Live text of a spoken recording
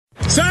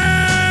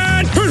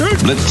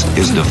Blitz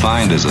is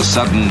defined as a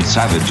sudden,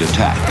 savage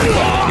attack.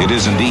 It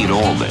is indeed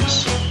all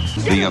this.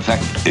 The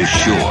effect is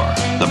sure.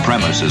 The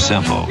premise is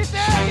simple.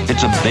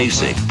 It's a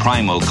basic,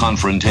 primal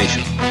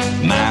confrontation,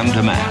 man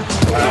to man.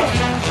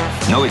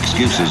 No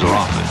excuses are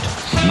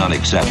offered. None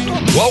accepted.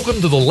 Welcome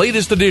to the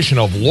latest edition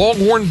of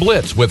Longhorn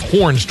Blitz with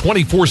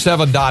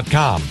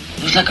Horns247.com.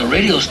 Looks like a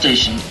radio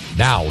station.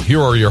 Now,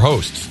 here are your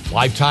hosts.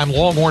 Lifetime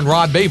Longhorn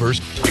Rod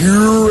Babers.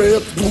 Pure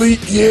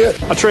athlete, yeah.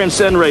 I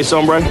transcend race,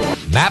 hombre.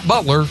 Matt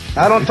Butler.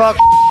 I don't talk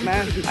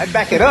man. I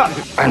back it up.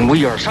 And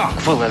we are chock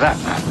full of that,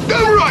 man.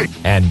 Damn right.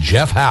 And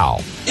Jeff Howe.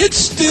 It's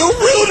still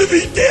real to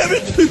me, damn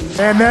it.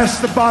 And that's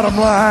the bottom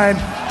line,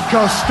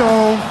 because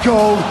Stone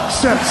Cold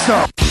said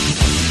so.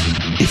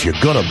 If you're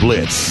gonna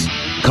blitz,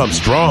 come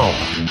strong,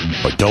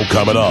 or don't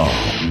come at all.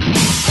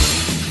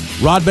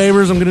 Rod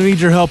Babers, I'm going to need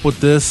your help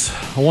with this.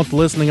 I want the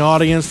listening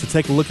audience to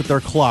take a look at their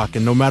clock,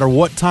 and no matter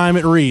what time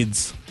it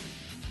reads,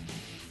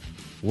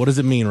 what does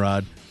it mean,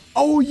 Rod?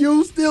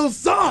 OU still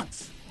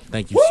sucks.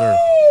 Thank you, sir.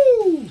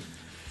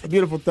 It's a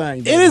beautiful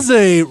thing. It is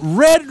a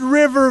Red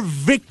River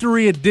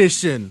Victory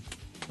edition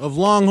of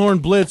Longhorn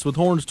Blitz with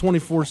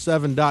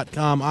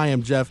Horns247.com. I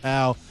am Jeff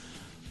Howe.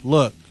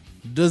 Look,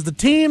 does the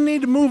team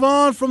need to move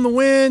on from the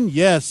win?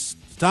 Yes.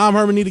 Does Tom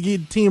Herman need to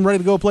get the team ready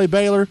to go play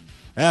Baylor?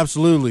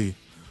 Absolutely.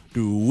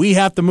 Do we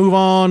have to move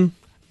on?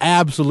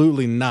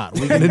 Absolutely not.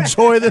 We can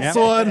enjoy this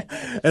one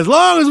as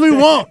long as we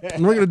want.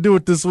 And we're going to do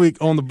it this week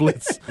on the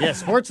Blitz. Yeah,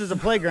 sports is a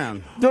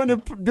playground. During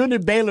the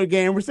Baylor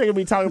game, we're still going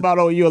to be talking about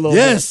OU a little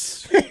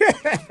yes. bit.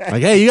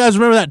 Like, hey, you guys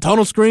remember that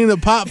tunnel screen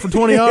that popped for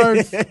 20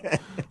 yards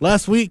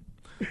last week?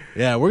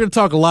 Yeah, we're going to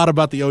talk a lot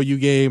about the OU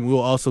game. We'll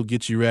also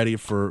get you ready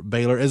for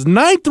Baylor. As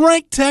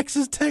ninth-ranked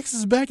Texas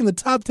is back in the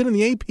top 10 in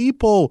the AP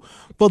poll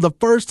for the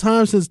first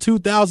time since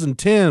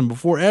 2010,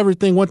 before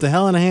everything went to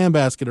hell in a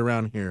handbasket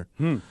around here.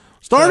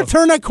 Starting to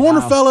turn that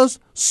corner, fellas,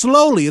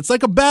 slowly. It's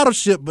like a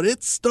battleship, but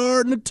it's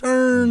starting to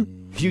turn.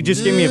 You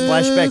just give me a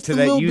flashback to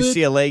that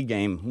UCLA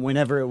game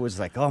whenever it was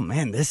like, oh,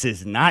 man, this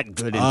is not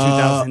good in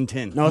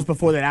 2010. No, it's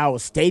before that Iowa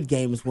State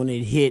game is when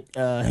it hit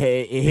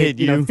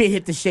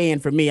the Shan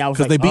for me. I was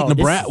because they beat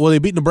Nebraska. Well, they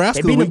beat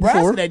Nebraska. They beat Nebraska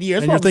before, that year.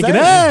 And you're thinking,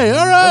 hey,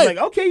 all right. I was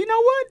like, okay, you know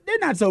what? They're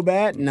not so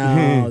bad.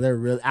 No, they're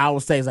really.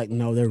 Iowa State's like,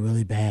 no, they're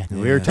really bad.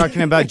 We were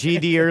talking about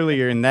GD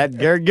earlier, and that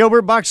Garrett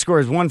Gilbert box score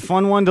is one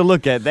fun one to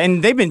look at.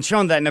 And they've been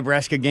showing that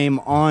Nebraska game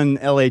on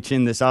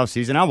LHN this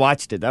offseason. I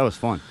watched it. That was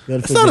fun.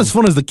 It's not as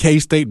fun as the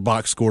K-State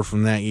box score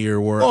from that year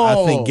where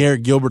I think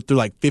Garrett Gilbert threw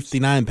like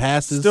 59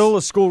 passes. Still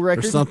a school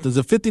record. Or something. Is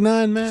it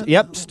 59, Matt?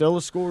 Yep, still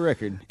a school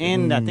record.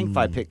 And I think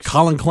 5 picks.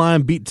 Colin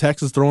Klein beat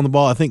Texas throwing the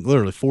ball, I think,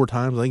 literally 4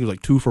 times. I think it was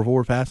like 2 for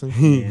 4 passing.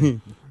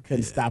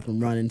 Couldn't stop him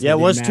running. Yeah, it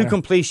was 2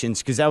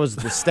 completions because that was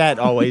the stat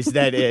always,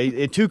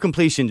 that 2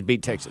 completions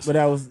beat Texas. But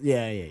that was,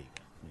 yeah.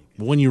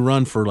 When you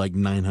run for like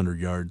 900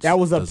 yards. That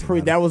was a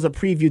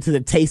preview to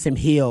the Taysom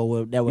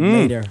Hill that would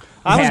later.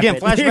 I was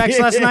getting flashbacks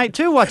last night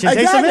too watching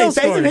Taysom Hill.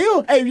 Taysom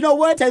Hill. Hey, you know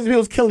what? Taysom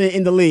Hill's killing it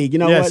in the league. You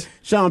know what?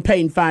 Sean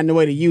Payton finding a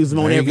way to use him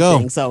on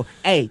everything. So,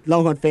 hey,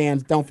 Longhorn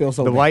fans, don't feel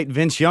so bad. The white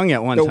Vince Young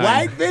at one time. The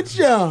white Vince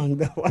Young.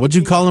 What'd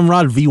you call him,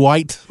 Rod? V.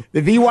 White?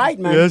 The V. White,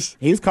 man. Yes.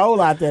 He's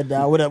cold out there,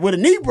 dog, with a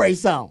knee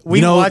brace on.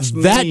 We watched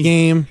that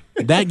game.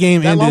 That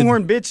game that ended.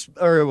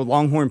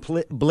 Longhorn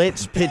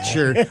Blitz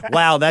picture.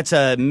 Wow, that's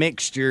a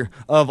mixture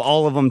of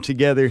all of them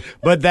together.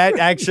 But that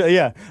actually,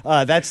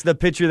 that's the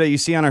picture that you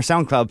see on our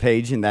SoundCloud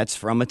page, and that's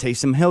from a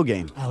Taysom Hill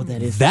game. Oh,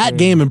 that is that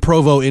game in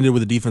Provo ended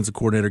with the defensive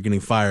coordinator getting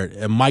fired,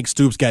 and Mike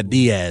Stoops got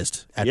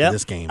Diaz'd after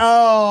this game.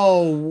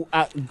 Oh,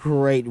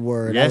 great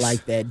word. Yes. I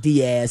like that.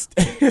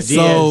 Diaz'd.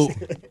 So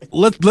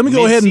let me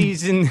go ahead and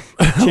season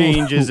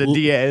changes a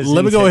Diaz.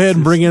 Let me go ahead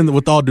and bring in,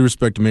 with all due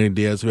respect to Manny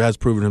Diaz, who has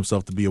proven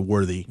himself to be a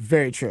worthy.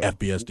 Very true.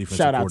 FBS defensive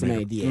Shout out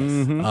coordinator. to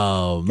Manny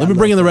Diaz. Let me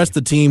bring in the rest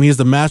of the team. He's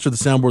the master of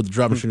the soundboard, the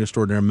drop machine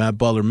extraordinaire, Matt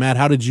Butler. Matt,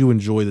 how did you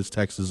enjoy this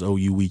Texas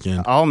OU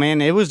weekend? Oh,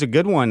 man, it was a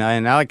good one.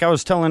 And like I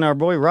was telling our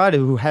boy Rod,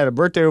 who had a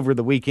birthday over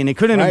the weekend, it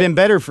couldn't have been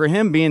better for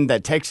him, being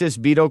that Texas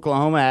beat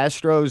Oklahoma,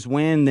 Astros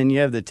win, then you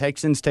have the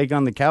Texans take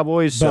on the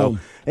Cowboys. So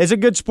it's a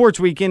good sports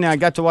weekend. I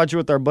got to watch it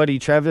with our buddy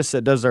Travis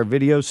that does our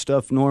video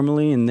stuff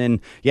normally. And then,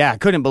 I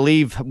couldn't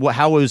believe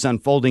how it was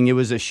unfolding. It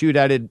was a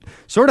shootout. It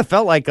sort of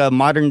felt like a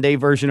modern-day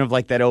version of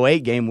like that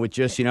 08 game with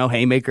just,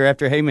 haymaker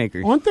after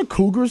haymaker. Aren't the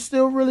Cougars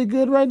still really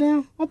good right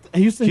now?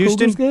 Houston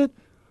Cougars good?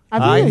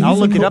 I'll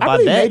look it up. I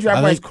believe Major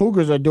Outbreak's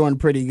Cougars are doing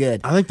pretty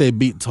good. I think they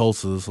beat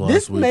Tulsa this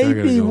last week. This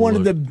may be one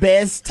of the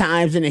best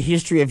times in the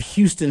history of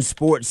Houston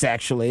sports,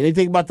 actually. They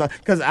think about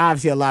because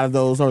obviously a lot of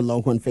those are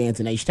Longhorn fans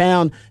in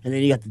H-Town, and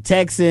then you got the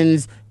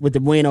Texans with the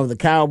win over the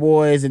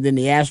Cowboys, and then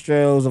the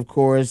Astros, of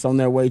course, on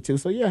their way too.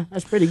 So,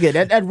 that's pretty good.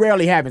 That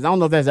rarely happens. I don't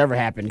know if that's ever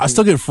happened. I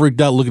still get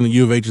freaked out looking at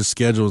U of H's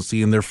schedule and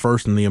seeing they're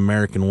first in the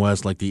American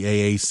West, like the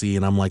AAC,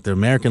 and I'm like, the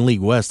American League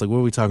West? Like, what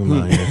are we talking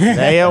about here?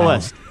 The AL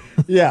West.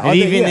 Yeah, it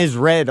even is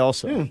red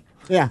also.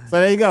 Yeah, so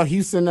there you go.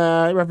 Houston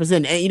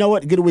representing. And you know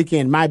what? Good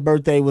weekend. My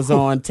birthday was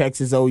on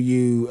Texas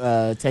OU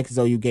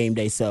game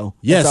day, so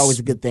yes, that's always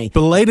a good thing.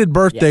 Belated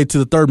birthday to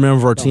the third member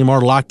of our team,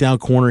 our lockdown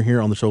corner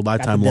here on the show,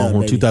 Lifetime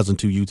Longhorn,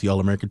 2002 UT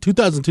All-American,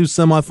 2002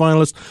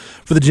 semifinalist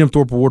for the Jim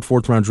Thorpe Award,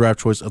 fourth-round draft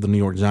choice of the New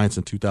York Giants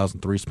in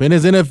 2003. Spent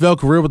his NFL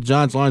career with the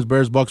Giants, Lions,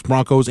 Bears, Bucks,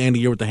 Broncos, and a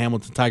year with the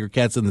Hamilton Tiger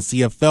Cats in the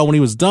CFL. When he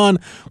was done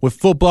with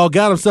football,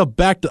 got himself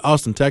back to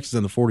Austin, Texas,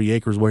 in the 40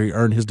 acres where he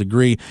earned his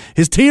degree.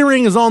 His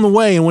T-ring is on the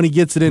way, and when he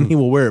gets it in, he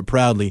will wear it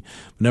proudly.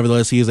 But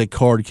nevertheless, he is a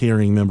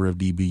card-carrying member of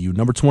DBU.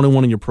 Number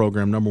 21 in your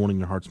program, number 1 in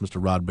your hearts,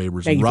 Mr. Rod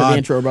Babers. Thank you for the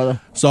intro, brother.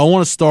 So I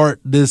want to start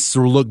this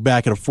look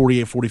back at a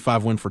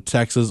 48-45 win for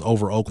Texas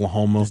over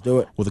Oklahoma. Let's do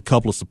it. With a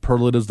couple of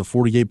superlatives. The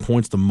 48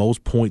 points, the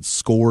most points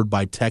scored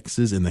by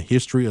Texas in the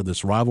history of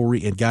this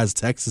rivalry. And, guys,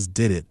 Texas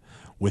did it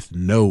with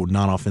no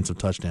non-offensive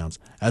touchdowns.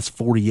 That's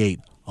 48,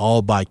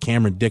 all by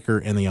Cameron Dicker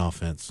and the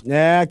offense.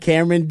 Yeah,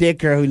 Cameron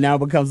Dicker, who now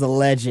becomes a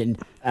legend.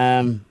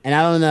 And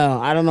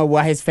I don't know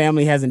why his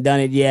family hasn't done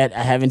it yet.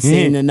 I haven't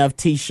seen enough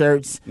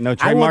T-shirts. No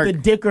I want trademark. the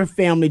Dicker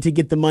family to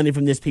get the money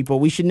from this, people.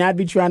 We should not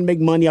be trying to make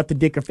money off the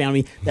Dicker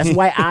family. That's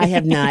why I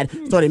have not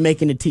started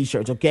making the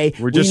T-shirts, okay?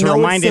 We're just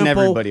reminding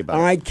everybody about it.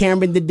 All right,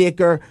 Cameron the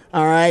Dicker.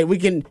 All right, we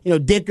can,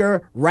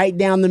 Dicker right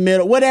down the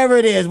middle. Whatever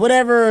it is,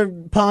 whatever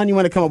pun you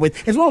want to come up with.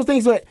 It's one of those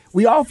things where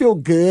we all feel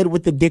good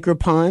with the Dicker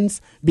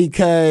puns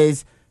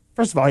because –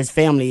 first of all, his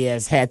family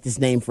has had this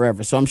name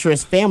forever, so I'm sure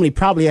his family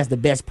probably has the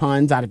best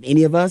puns out of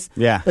any of us.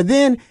 Yeah. But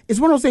then it's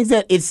one of those things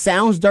that it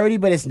sounds dirty,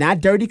 but it's not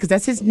dirty because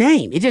that's his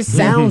name. It just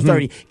sounds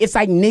dirty. It's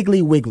like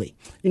Niggly Wiggly.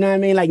 You know what I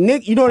mean? Like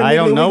Nick. You know what a Niggly I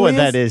don't know Wiggly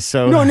what that is.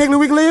 So you know what Niggly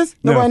Wiggly is?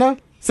 No. Nobody know?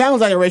 Sounds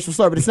like a racial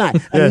slur, but it's not.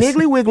 A Yes.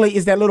 Niggly Wiggly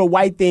is that little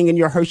white thing in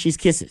your Hershey's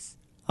Kisses.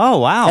 Oh,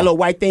 wow. That little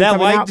white thing That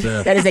coming white-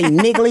 out. That is a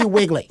Niggly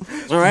Wiggly.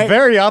 All right?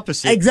 Very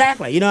opposite.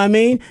 Exactly. You know what I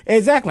mean?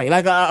 Exactly.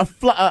 Like a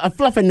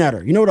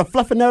Fluffernutter. You know what a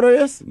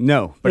Fluffernutter is?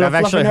 No, but You know I've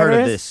what actually heard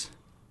Fluffernutter of is? this.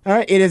 All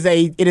right, it is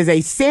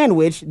a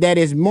sandwich that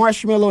is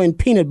marshmallow and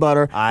peanut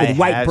butter I with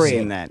white have bread.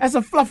 seen that. That's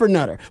a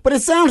fluffernutter, but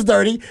it sounds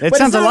dirty. It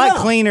sounds a lot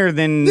cleaner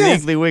than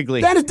Niggly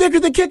Wiggly. That is Dicker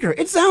the Kicker.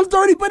 It sounds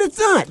dirty, but it's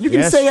not. You can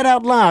Yes. say it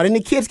out loud, and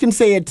the kids can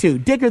say it too.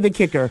 Dicker the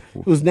Kicker,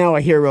 who's now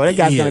a hero. That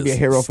guy's He going to be a is.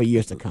 hero for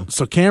years to come.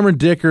 So Cameron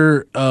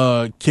Dicker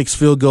kicks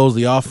field goals.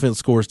 The offense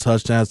scores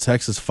touchdowns.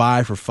 Texas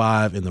 5 for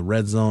 5 in the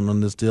red zone on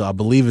this deal. I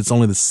believe it's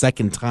only the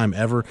second time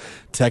ever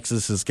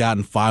Texas has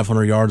gotten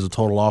 500 yards of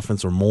total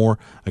offense or more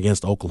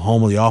against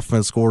Oklahoma. The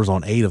offense scores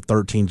on 8 of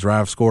 13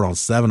 drives, scored on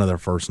 7 of their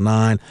first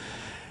 9.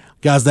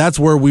 Guys, that's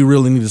where we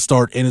really need to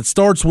start. And it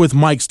starts with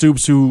Mike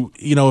Stoops, who,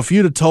 if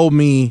you'd have told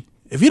me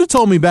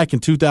back in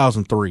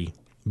 2003,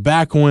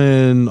 back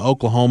when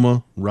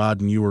Oklahoma, Rod,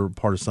 and you were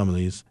part of some of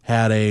these,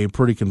 had a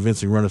pretty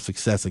convincing run of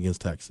success against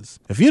Texas.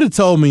 If you'd have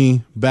told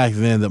me back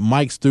then that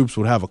Mike Stoops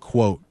would have a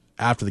quote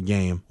after the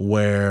game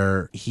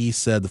where he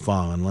said the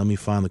following. Let me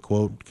find the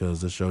quote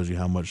because this shows you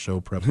how much show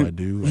prep I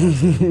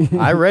do.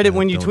 I read it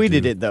when you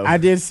tweeted it, though. I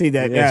did see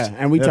that, Yes. yeah,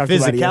 and we The talked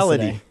about it physicality.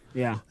 yesterday.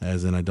 Yeah.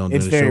 As in I don't do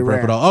It's the very show prep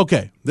rare. at all.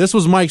 Okay, this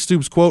was Mike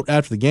Stoops' quote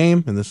after the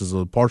game, and this is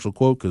a partial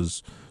quote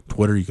because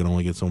Twitter, you can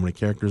only get so many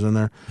characters in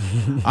there.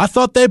 I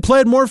thought they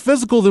played more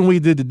physical than we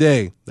did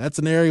today. That's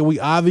an area we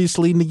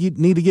obviously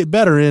need to get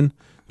better in.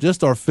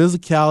 Just our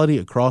physicality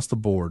across the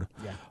board.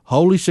 Yeah.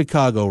 Holy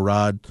Chicago,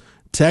 Rod.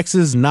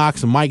 Texas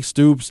knocks Mike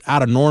Stoops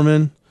out of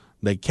Norman.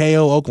 They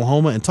KO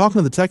Oklahoma. And talking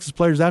to the Texas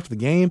players after the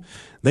game,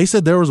 they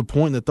said there was a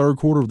point in the third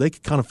quarter where they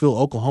could kind of feel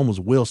Oklahoma's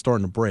will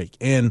starting to break.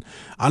 And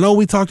I know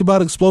we talked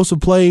about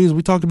explosive plays.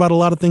 We talked about a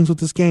lot of things with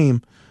this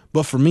game.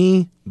 But for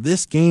me,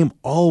 this game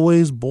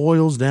always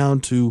boils down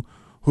to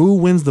who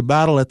wins the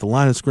battle at the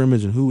line of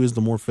scrimmage and who is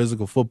the more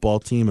physical football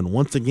team. And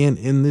once again,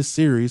 in this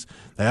series,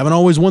 they haven't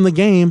always won the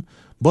game,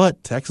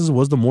 but Texas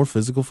was the more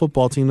physical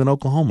football team than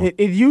Oklahoma.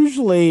 It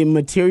usually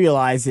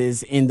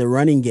materializes in the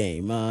running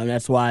game.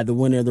 That's why the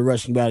winner of the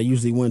rushing battle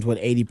usually wins,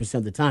 80%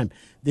 of the time.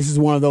 This is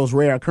one of those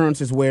rare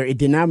occurrences where it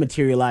did not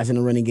materialize in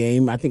the running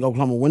game. I think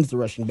Oklahoma wins the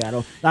rushing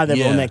battle. Not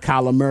that on that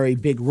Kyler Murray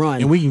big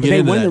run. And we can get they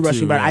into win that the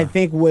rushing too, battle. yeah. I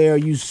think where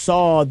you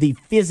saw the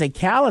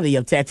physicality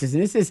of Texas,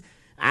 and this is,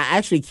 I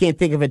actually can't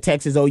think of a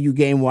Texas OU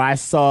game where I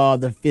saw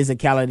the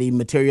physicality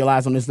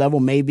materialize on this level.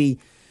 Maybe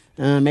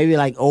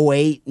like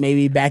 08,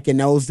 maybe back in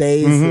those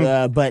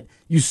days. But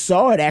you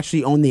saw it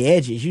actually on the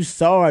edges. You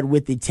saw it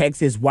with the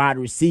Texas wide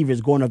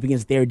receivers going up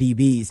against their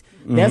DBs.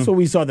 That's where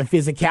we saw the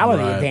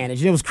physicality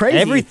advantage. It was crazy.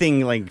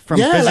 Everything, from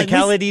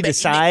physicality to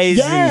size.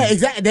 Yeah,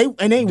 exactly. They weren't,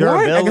 like I said, they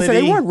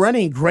durability. weren't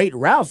running great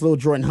routes, little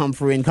Jordan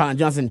Humphrey and Colin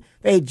Johnson.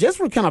 They just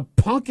were kind of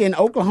punking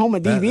Oklahoma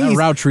DBs. That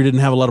route tree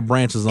didn't have a lot of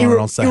branches on it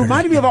on It Saturday.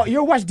 reminded me of you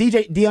ever watch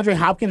DeAndre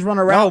Hopkins run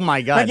a route? Oh,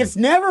 my God. Like, it's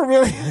never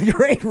really a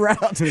great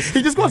route.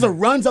 He just goes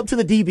and runs up to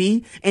the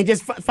DB and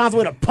just finds a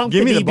way to punk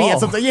Give the me the DB. ball. And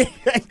something. Yeah.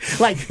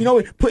 Like,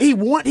 he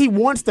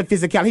wants the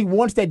physicality. He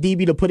wants that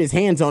DB to put his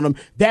hands on him.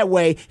 That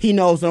way, he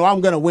knows, no,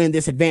 I'm going to win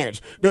this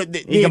advantage. The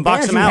can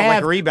box advantage him you out like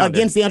have a rebounder.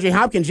 against DeAndre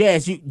Hopkins,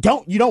 you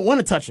don't want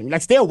to touch him.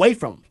 Like, stay away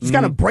from him. Just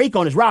kind of break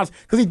on his routes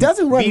because he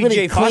doesn't run BJ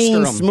really Foster clean,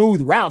 him.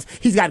 smooth routes.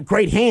 He's got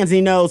great hands. And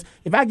he knows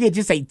if I get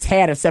just a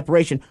tad of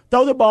separation,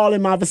 throw the ball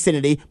in my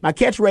vicinity, my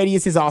catch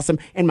radius is awesome,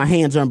 and my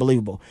hands are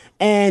unbelievable.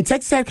 And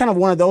Texas had kind of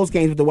one of those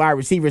games with the wide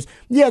receivers.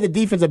 Yeah, the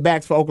defensive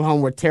backs for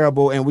Oklahoma were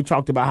terrible, and we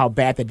talked about how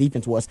bad the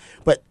defense was.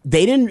 But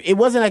it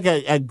wasn't like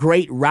a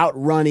great route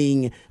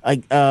running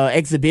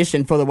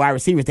exhibition for the wide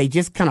receivers. They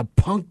just kind of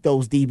punked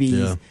those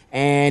DBs,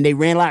 and they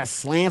ran a lot of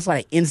slants, a lot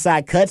of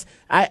inside cuts.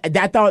 I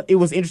thought it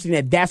was interesting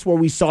that that's where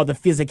we saw the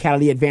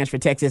physicality advance for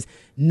Texas,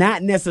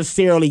 not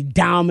necessarily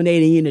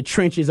dominating in the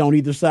trenches on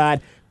either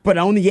side, but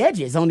on the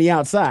edges, on the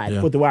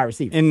outside with the wide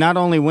receiver. And not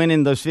only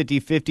winning those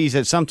 50-50s,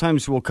 that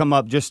sometimes will come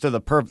up just to the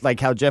perf, like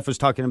how Jeff was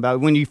talking about.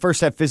 When you first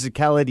have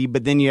physicality,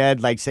 but then you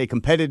add, like, say,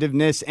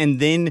 competitiveness,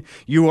 and then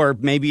you are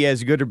maybe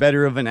as good or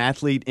better of an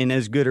athlete and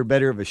as good or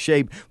better of a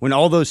shape. When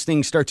all those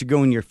things start to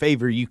go in your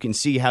favor, you can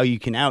see how you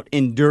can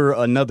out-endure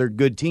another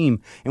good team.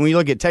 And when you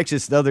look at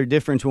Texas, the other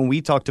difference when we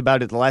talked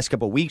about it the last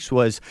couple of weeks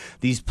was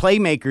these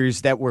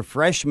playmakers that were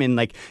freshmen.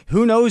 Like,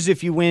 who knows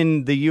if you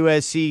win the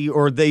USC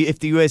or if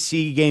the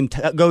USC game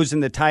goes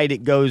in the tight,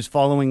 it goes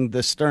following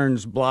the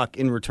Stearns block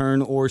in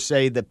return, or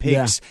say the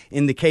picks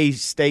in the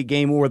K-State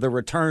game, or the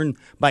return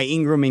by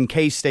Ingram in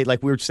K-State.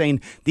 Like we were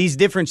saying, these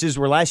differences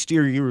were last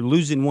year you were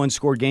losing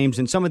one-score games,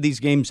 and some of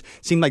these games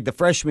seemed like the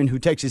freshman who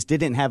Texas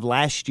didn't have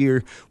last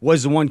year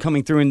was the one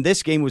coming through. And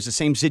this game was the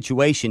same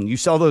situation. You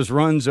saw those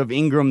runs of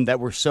Ingram that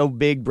were so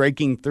big,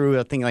 breaking through,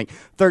 I think like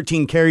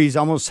 13 carries,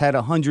 almost had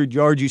 100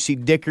 yards. You see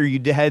Dicker,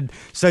 you had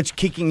such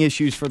kicking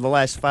issues for the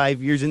last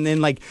 5 years. And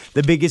then like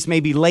the biggest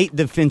maybe late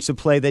defensive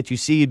play that you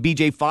see,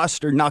 B.J.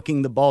 Foster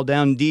knocking the ball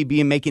down DB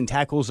and making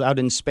tackles out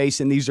in space.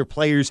 And these are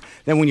players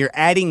that when you're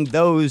adding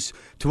those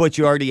to what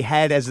you already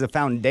had as the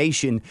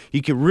foundation,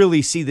 you can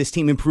really see this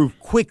team improve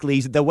quickly,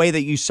 the way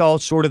that you saw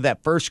sort of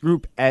that first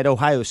group at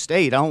Ohio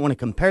State. I don't want to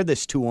compare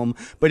this to them,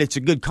 but it's a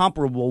good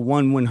comparable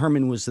one when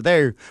Herman was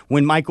there,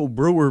 when Michael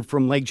Brewer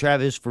from Lake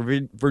Travis for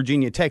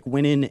Virginia Tech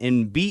went in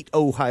and beat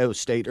Ohio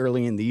State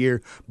early in the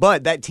year.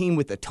 But that team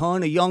with a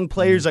ton of young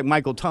players like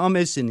Michael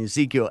Thomas and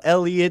Ezekiel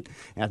Elliott,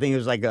 and I think it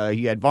was like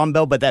you had Von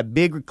Bell, but that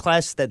big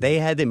class that they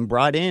had and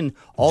brought in,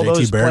 all JT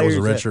those Barrett players.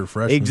 Was a redshirt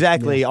freshman.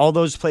 Exactly. All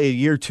those play a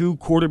year two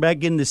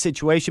quarterback in the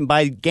situation.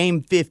 By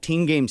game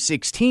 15, game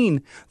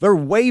 16, they're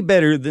way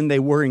better than they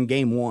were in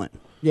game 1.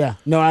 Yeah,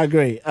 no, I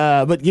agree.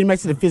 But getting back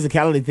to the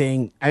physicality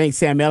thing, I think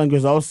Sam Ehlinger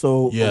is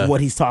also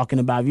what he's talking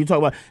about. If you talk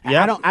about,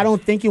 I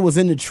don't think it was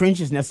in the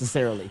trenches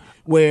necessarily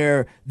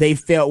where they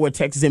felt where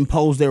Texas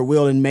imposed their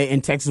will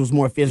and Texas was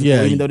more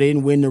physical, even though they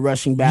didn't win the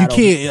rushing battle.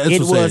 You can't.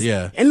 That's what I'm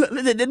saying, And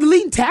the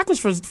leading tacklers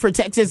for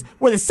Texas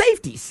were the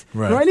safeties.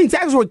 Right. The leading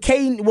tacklers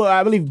were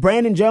I believe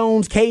Brandon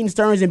Jones, Caden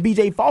Stearns, and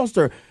B.J.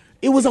 Foster.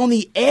 It was on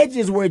the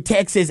edges where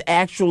Texas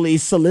actually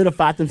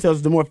solidified themselves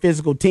as the more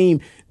physical team.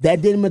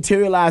 That didn't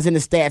materialize in the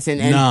stats, and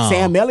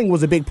Sam Ehlinger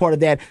was a big part of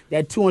that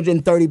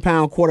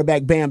 230-pound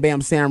quarterback, Bam Bam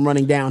Sam,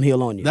 running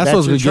downhill on you.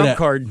 That's the trump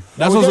card.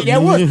 That's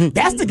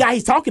the guy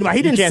he's talking about.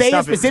 He didn't say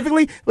it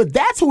specifically, but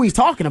that's who he's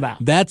talking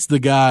about. That's the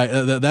guy.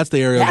 That's the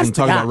area I'm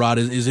talking about, Rod,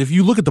 is if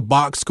you look at the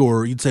box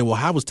score, you'd say, well,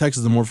 how was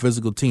Texas the more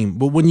physical team?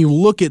 But when you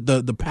look at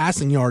the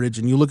passing yardage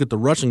and you look at the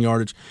rushing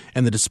yardage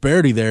and the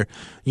disparity there,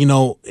 you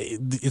know,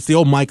 it's the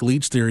old Mike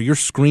Leach theory. Your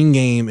screen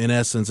game, in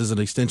essence, is an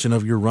extension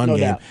of your run game.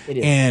 Doubt. It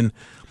is. And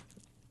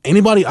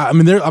anybody, I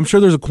mean, I'm sure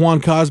there's a Quan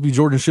Cosby,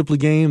 Jordan Shipley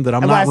game that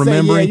I'm not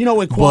remembering. You know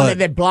what Quan,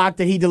 that block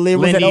that he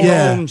delivered at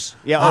Holmes.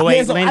 I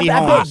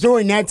bet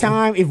during that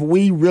time, if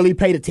we really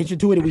paid attention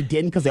to it, and we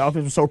didn't because the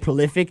offense was so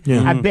prolific,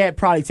 I bet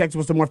probably Texas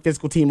was the more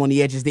physical team on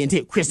the edges than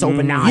Chris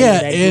Openeye.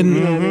 Yeah,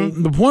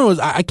 and the point was,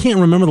 I can't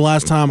remember the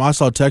last time I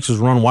saw Texas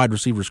run wide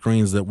receiver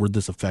screens that were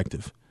this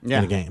effective in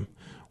a game,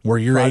 where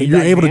you're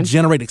able to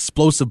generate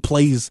explosive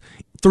plays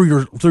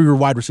through your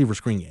wide receiver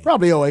screen game.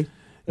 Probably 08.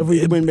 If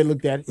we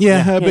looked at it.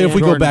 If we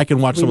go back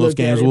and watch some of those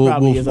games,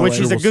 which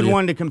is a good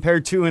one to compare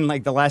to in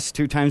like the last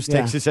two times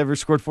Texas ever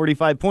scored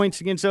 45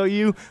 points against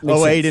OU,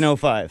 08 and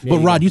 05. But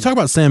Rod, you talk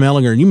about Sam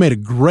Ehlinger, and you made a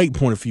great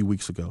point a few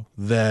weeks ago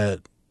that,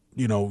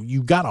 you know,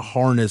 you got to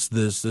harness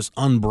this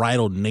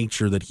unbridled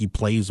nature that he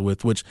plays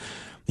with, which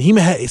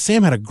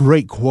Sam had a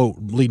great quote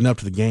leading up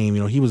to the game.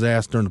 You know, he was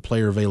asked during the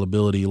player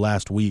availability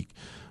last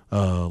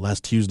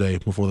Tuesday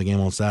before the game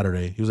on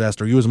Saturday. He was asked,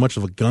 are you as much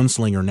of a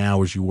gunslinger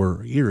now as you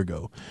were a year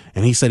ago?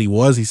 And he said he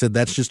was. He said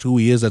that's just who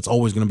he is. That's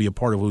always going to be a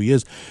part of who he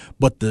is.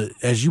 But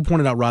as you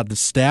pointed out, Rod, the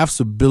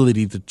staff's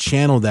ability to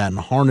channel that and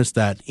harness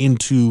that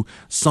into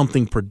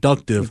something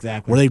productive,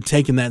 where they've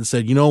taken that and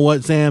said, you know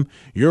what, Sam,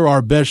 you're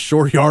our best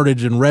short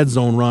yardage and red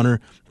zone runner.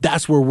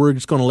 That's where we're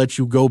just going to let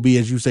you go be,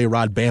 as you say,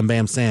 Rod, Bam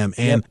Bam Sam.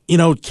 And, you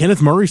know,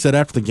 Kenneth Murray said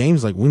after the game,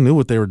 he's like, we knew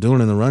what they were doing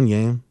in the run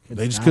game.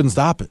 They just couldn't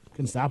stop it.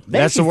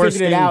 That's the worst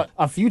thing. It out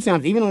a few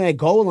times, even on that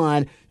goal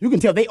line. You can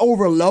tell they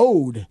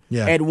overload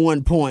at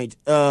one point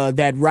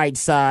that right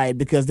side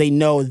because they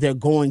know they're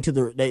going to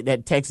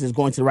that Texas is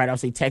going to the right. I'll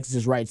say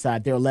Texas' right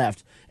side, their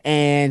left,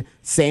 and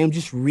Sam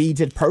just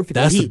reads it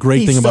perfectly. That's the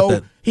great thing about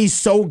that. he's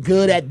so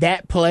good at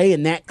that play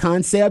and that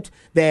concept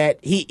that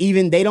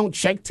they don't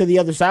check to the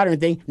other side or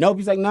anything. Nope,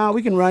 he's like, no,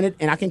 we can run it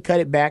and I can cut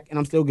it back and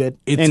I'm still good.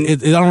 I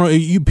don't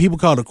know. People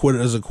call it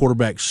as a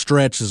quarterback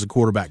stretch, as a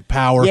quarterback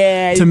power.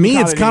 Yeah, to me,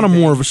 it's kind of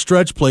more of a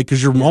stretch play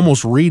because you're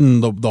almost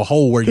reading the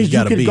hole where you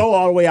got to be. You can go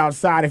all the way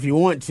outside if you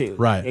want to.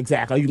 Right.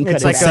 Exactly. You can cut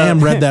it's it like back. Sam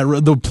read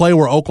the play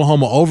where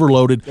Oklahoma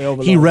overloaded.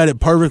 He read it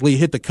perfectly,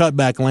 hit the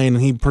cutback lane,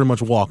 and he pretty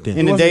much walked in.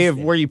 In a day of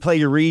where you play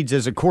your reads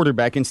as a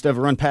quarterback instead of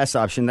a run-pass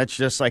option, that's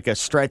just like a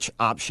stretch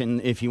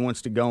option if he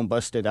wants to go and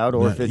bust it out,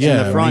 or if it's in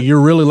the front.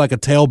 You're really like a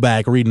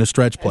tailback reading a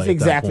stretch play. That's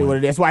exactly what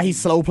it is. That's why he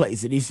slow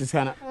plays it. He's just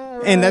kind of.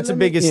 And that's the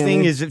biggest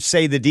thing is, if,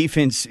 say, the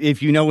defense,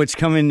 if you know it's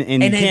coming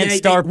and you can't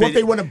start it. If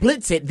they want to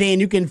blitz it,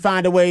 then you can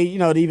find a way,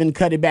 to even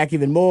cut it back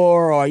even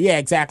more. Or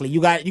exactly. You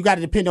got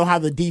to depend on how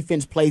the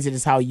defense plays it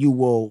is how you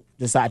will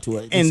decide to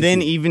execute. And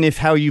then even if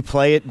how you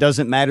play it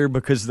doesn't matter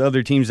because the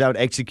other team's out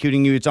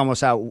executing you, it's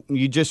almost out.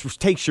 You just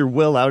takes your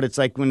will out. It's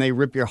like when they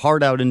rip your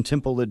heart out in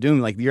Temple of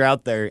Doom. Like you're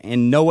out there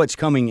and know what's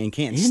coming and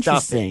can't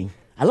stop it.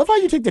 I love how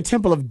you take the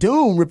Temple of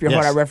Doom, rip your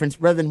heart out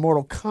reference, rather than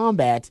Mortal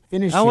Kombat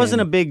finish. I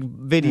wasn't a big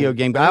video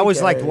game, but I always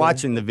liked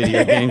watching the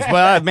video games.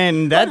 But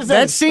man,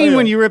 that scene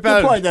when you rip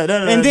out,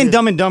 and then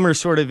Dumb and Dumber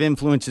sort of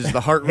influences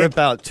the heart rip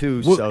out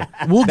too. So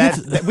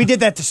we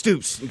did that to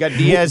Stoops. We got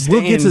Diaz.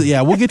 We'll get to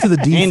the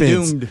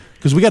defense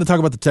because we got to talk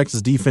about the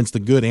Texas defense, the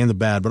good and the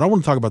bad. But I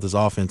want to talk about this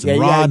offense. Yeah,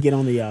 and you Rod, got to get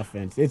on the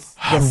offense.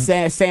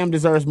 Sam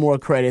deserves more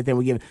credit than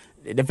we give.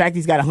 The fact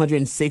he's got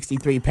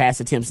 163 pass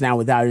attempts now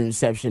without an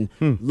interception,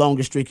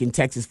 longest streak in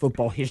Texas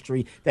football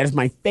history. That is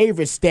my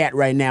favorite stat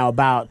right now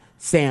about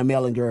Sam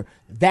Ehlinger.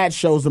 That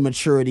shows the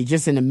maturity.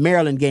 Just in the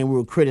Maryland game, we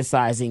were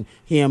criticizing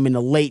him in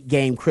the late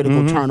game,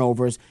 critical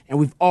turnovers, and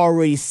we've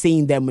already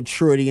seen that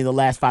maturity in the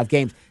last 5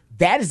 games.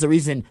 That is the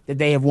reason that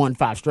they have won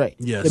 5 straight.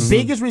 Yes. The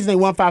biggest reason they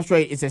won 5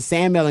 straight is that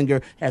Sam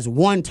Ehlinger has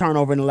 1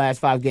 turnover in the last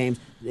 5 games,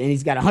 and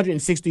he's got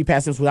 160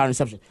 pass attempts without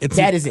interception.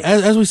 That is it.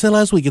 As we said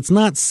last week, it's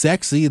not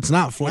sexy, it's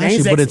not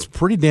flashy, but it's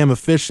pretty damn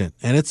efficient,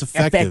 and it's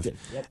effective.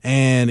 Yep.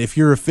 And if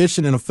you're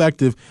efficient and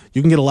effective,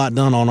 you can get a lot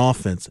done on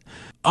offense.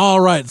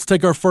 All right, let's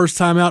take our first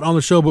time out on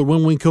the show, but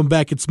when we come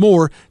back, it's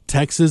more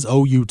Texas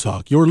OU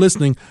Talk. You're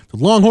listening to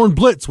Longhorn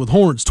Blitz with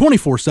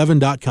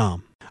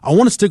Horns247.com. I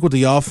want to stick with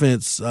the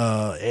offense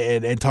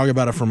and talk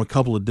about it from a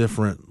couple of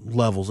different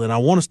levels. And I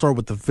want to start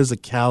with the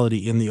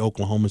physicality in the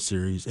Oklahoma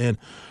series. And,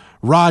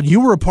 Rod,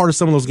 you were a part of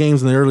some of those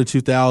games in the early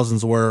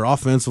 2000s where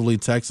offensively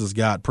Texas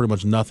got pretty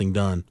much nothing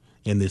done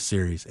in this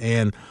series.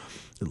 And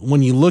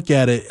when you look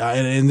at it,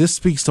 and this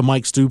speaks to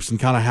Mike Stoops and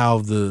kind of how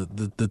the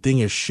thing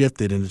has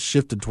shifted, and it's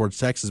shifted towards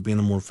Texas being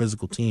a more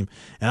physical team.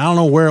 And I don't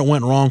know where it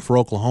went wrong for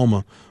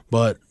Oklahoma,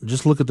 but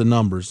just look at the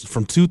numbers.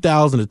 From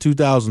 2000 to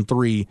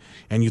 2003,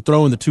 and you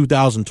throw in the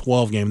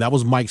 2012 game, that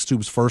was Mike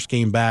Stoops' first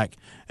game back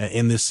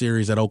in this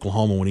series at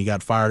Oklahoma when he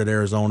got fired at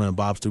Arizona, and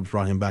Bob Stoops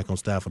brought him back on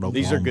staff at Oklahoma.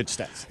 These are good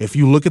stats. If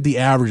you look at the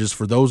averages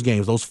for those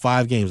games, those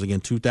 5 games,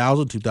 again,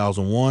 2000,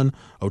 2001,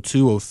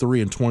 02,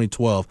 03, and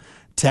 2012,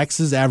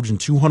 Texas averaging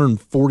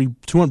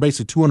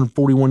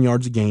 241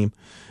 yards a game,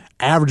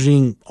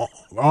 averaging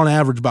on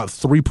average about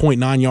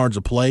 3.9 yards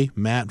a play.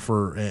 Matt,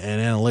 for an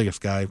analytics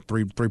guy,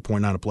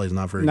 3.9 a play is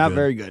not very good. Not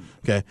very good.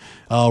 Okay.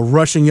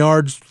 Rushing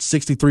yards,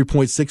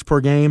 63.6 per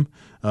game.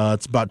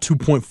 It's about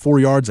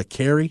 2.4 yards a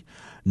carry.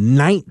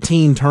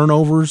 19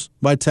 turnovers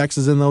by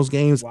Texas in those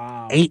games.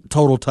 Wow. 8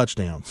 total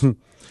touchdowns.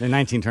 They're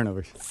 19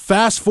 turnovers.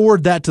 Fast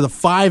forward that to the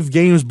 5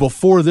 games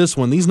before this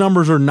one. These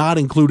numbers are not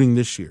including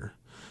this year.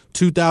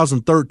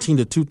 2013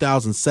 to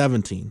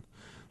 2017.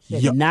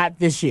 Not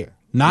this year.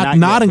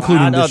 Not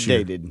including this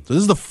year. So this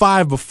is the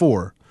 5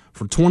 before,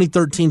 from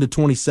 2013 to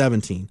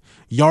 2017.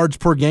 Yards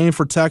per game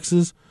for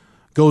Texas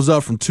goes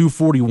up from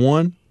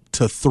 241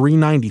 to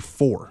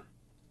 394.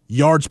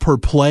 Yards per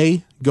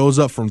play goes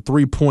up from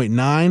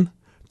 3.9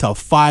 to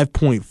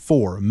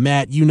 5.4.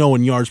 Matt, you know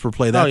in yards per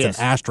play, that's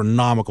an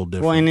astronomical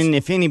difference. Well, and then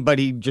if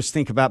anybody just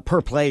think about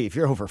per play, if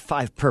you're over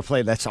 5 per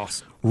play, that's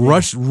awesome.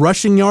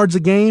 Rushing yards a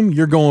game,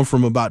 you're going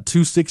from about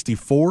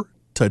 264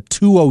 to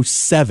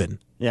 207.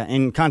 Yeah,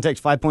 in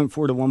context, 5.4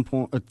 to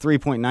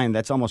 3.9,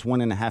 that's almost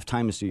 1.5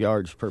 times the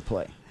yards per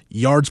play.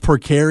 Yards per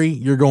carry,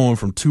 you're going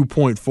from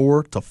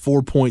 2.4 to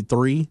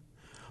 4.3.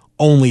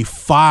 Only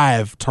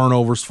 5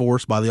 turnovers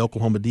forced by the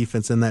Oklahoma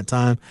defense in that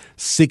time.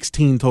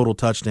 16 total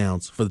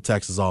touchdowns for the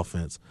Texas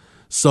offense.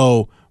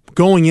 So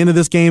going into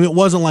this game, it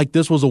wasn't like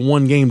this was a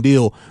one-game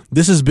deal.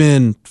 This has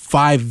been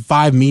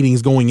five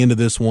meetings going into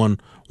this one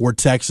where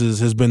Texas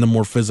has been the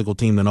more physical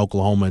team than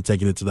Oklahoma and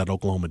taking it to that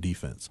Oklahoma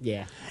defense.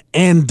 Yeah.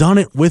 And done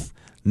it with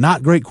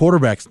not great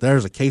quarterbacks.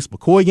 There's a Case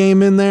McCoy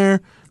game in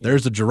there.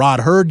 There's a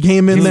Gerard Hurd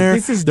game in there.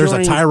 There's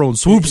during, a Tyrone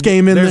Swoops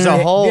game in there's there.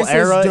 There's a whole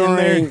era in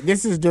there.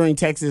 This is during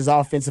Texas'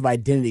 offensive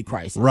identity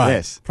crisis. Right.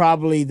 Yes.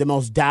 Probably the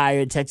most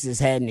dire Texas has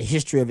had in the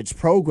history of its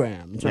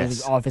program in terms of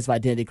its offensive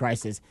identity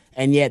crisis.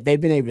 And yet they've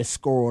been able to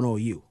score on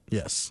OU.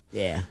 Yes.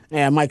 Yeah.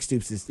 Yeah, Mike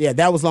Stoops is. Yeah,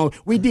 that was long.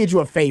 We did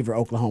you a favor,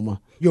 Oklahoma.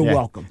 You're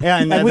welcome.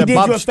 Yeah, and we did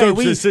Bob you a favor.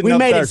 Stoops is sitting We up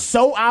made there. it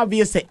so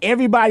obvious to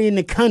everybody in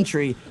the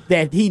country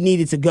that he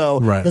needed to go.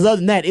 Right. Because other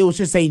than that, it was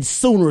just a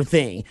Sooner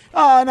thing.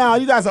 Oh, no,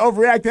 you guys are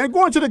overreacting. They're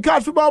going to the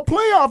college football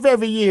playoff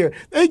every year.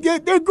 They're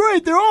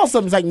great. They're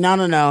awesome. It's like,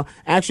 no.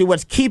 Actually,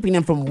 what's keeping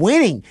them from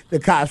winning the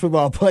college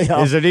football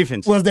playoff is their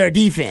defense. Was their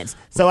defense.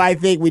 So I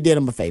think we did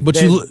them a favor. But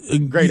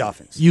great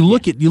offense. You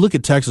look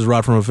at Texas,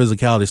 Rod, from a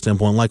physicality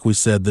standpoint. Like we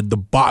said, the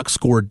box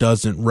score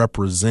doesn't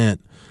represent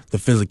the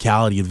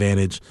physicality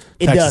advantage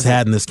Texas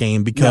had in this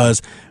game,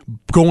 because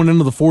going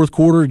into the fourth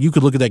quarter, you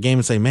could look at that game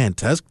and say, man,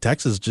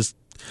 Texas just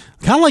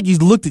kind of like you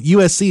looked at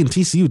USC and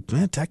TCU.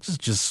 Man, Texas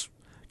just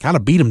kind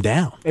of beat them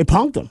down. They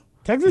punked them.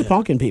 Texas is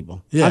punking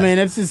people. Yeah. I mean,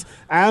 it's just,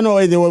 I don't know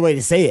any other way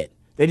to say it.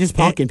 They're just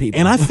punking people.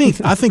 And I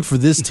think for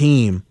this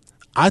team,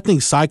 I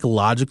think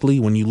psychologically,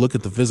 when you look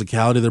at the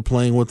physicality they're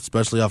playing with,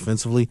 especially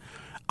offensively,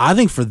 I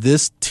think for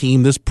this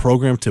team, this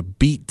program, to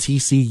beat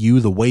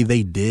TCU the way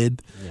they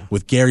did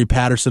with Gary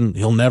Patterson,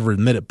 he'll never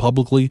admit it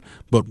publicly,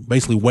 but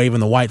basically waving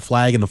the white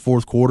flag in the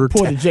fourth quarter.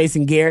 Poor to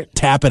Jason Garrett.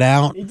 Tap it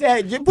out.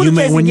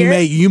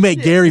 You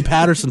make Gary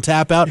Patterson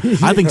tap out.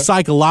 I think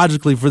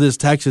psychologically for this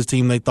Texas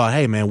team, they thought,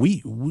 hey, man,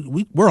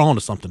 we're on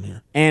to something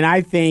here. And I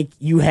think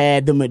you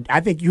had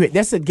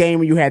that's a game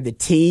where you had the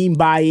team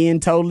buy in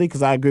totally,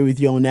 because I agree with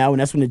you on that one.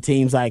 That's when the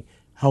team's like,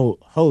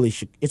 holy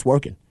shit, it's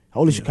working.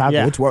 Holy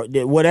Chicago, it's work.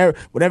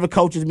 Whatever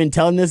coach has been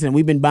telling us, and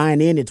we've been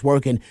buying in, it's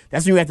working.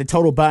 That's when you have the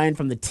total buy-in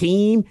from the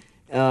team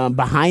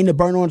behind the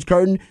burnt orange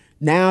curtain.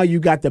 Now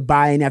you got the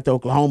buy-in after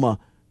Oklahoma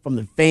from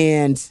the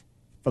fans,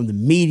 from the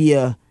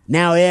media.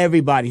 Now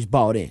everybody's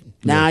bought in.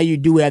 Now you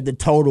do have the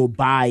total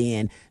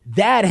buy-in.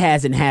 That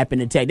hasn't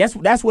happened in Tech.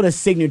 That's what a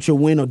signature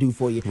win will do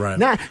for you. Right.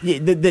 Now,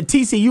 the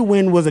TCU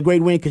win was a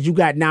great win because you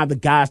got now the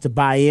guys to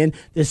buy in.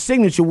 The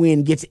signature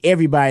win gets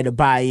everybody to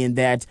buy in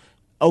that,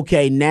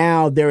 okay,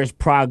 now there is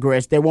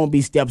progress. There won't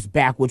be steps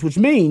backwards, which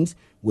means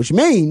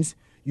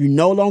you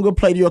no longer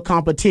play to your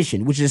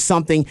competition, which is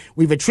something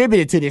we've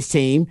attributed to this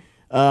team.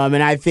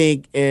 And I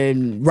think,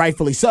 and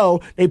rightfully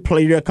so, they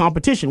play to their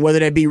competition, whether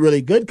that be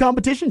really good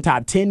competition,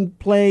 top 10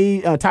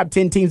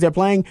 teams they're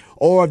playing,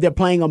 or if they're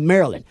playing a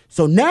Maryland.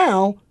 So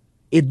now,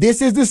 if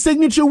this is the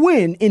signature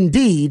win,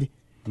 indeed,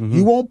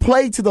 you won't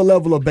play to the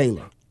level of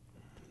Baylor.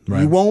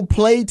 Right. You won't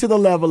play to the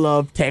level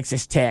of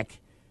Texas Tech.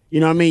 You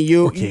know what I mean?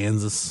 Or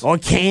Kansas. Or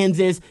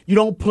Kansas. You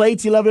don't play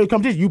to your level of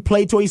competition. You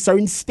play to a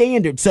certain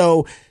standard.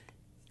 So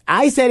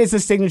I said it's a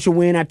signature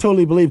win. I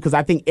totally believe, because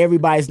I think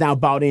everybody's now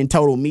bought in,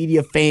 total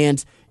media,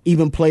 fans,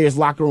 even players,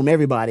 locker room,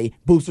 everybody,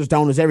 boosters,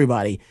 donors,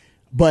 everybody.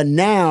 But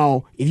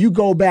now, if you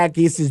go back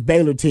against this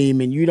Baylor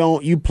team and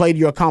you play to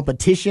your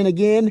competition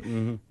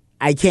again,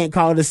 I can't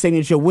call it a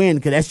signature win,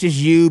 because that's just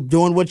you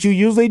doing what you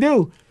usually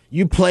do.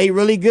 You play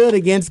really good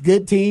against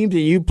good teams,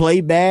 and you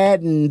play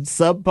bad and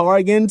subpar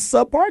against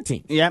subpar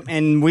teams. Yeah,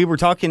 and we were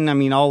talking,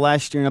 all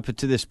last year and up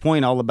to this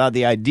point, all about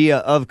the idea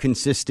of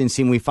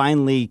consistency, and we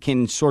finally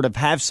can sort of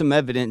have some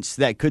evidence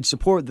that could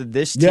support that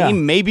this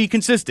team may be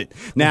consistent.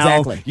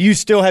 Now, you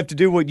still have to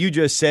do what you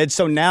just said,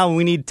 so now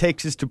we need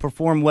Texas to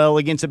perform well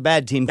against a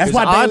bad team. That's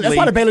why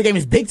the Baylor game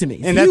is big to me.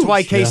 It's and huge. that's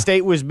why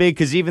K-State was big,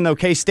 because even though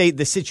K-State,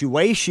 the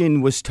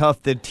situation was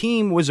tough, the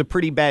team was a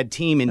pretty bad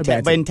team.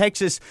 But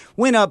Texas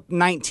went up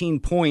 19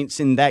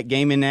 points in that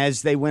game, and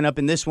as they went up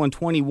in this one,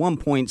 21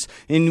 points.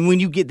 And when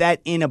you get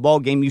that in a ball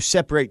game, you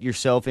separate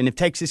yourself. And if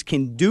Texas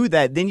can do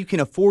that, then you can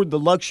afford the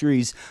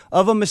luxuries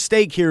of a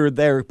mistake here or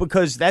there,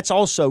 because that's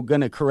also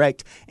going to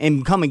correct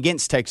and come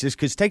against Texas,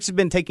 because Texas has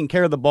been taking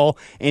care of the ball.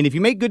 And if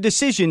you make good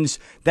decisions,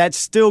 that's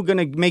still going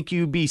to make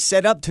you be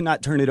set up to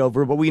not turn it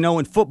over. But we know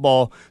in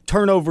football,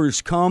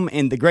 turnovers come.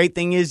 And the great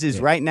thing is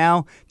right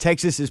now,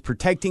 Texas is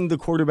protecting the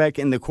quarterback,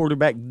 and the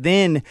quarterback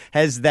then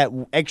has that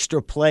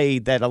extra play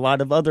that a lot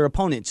of other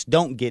opponents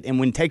don't get. And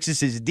when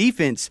Texas's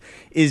defense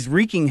is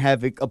wreaking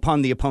havoc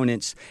upon the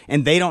opponents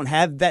and they don't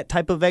have that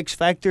type of X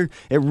factor,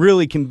 it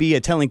really can be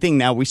a telling thing.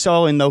 Now, we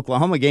saw in the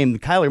Oklahoma game,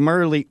 Kyler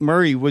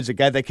Murray was a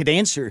guy that could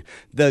answer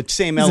the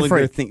Sam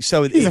Ehlinger thing.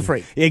 So he's a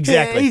freak.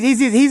 Exactly.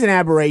 He's an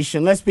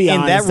aberration. Let's be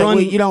honest. And that run,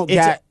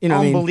 it's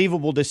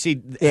unbelievable to see.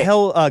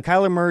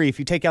 Kyler Murray, if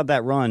you take out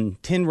that run,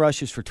 10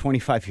 rushes for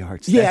 25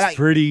 yards. That's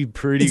pretty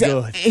good.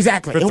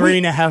 Exactly. For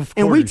 3.5 quarters.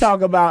 And we talk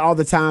about all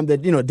the time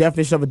that,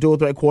 definition of a dual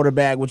threat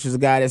quarterback, which is a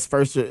guy that's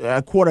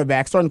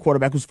starting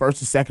quarterback who's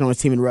first or second on his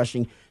team in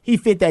rushing. He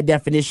fit that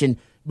definition,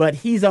 but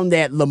he's on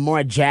that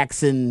Lamar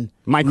Jackson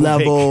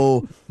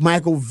Michael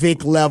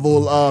Vick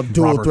level of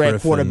dual threat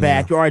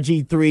quarterback,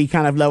 RG3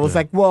 kind of level. It's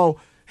like, well,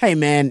 hey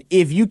man,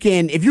 if you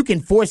can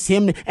force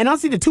him to, and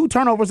honestly the 2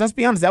 turnovers, let's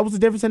be honest, that was the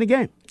difference in the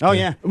game. Oh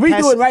yeah. We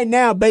do it right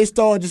now based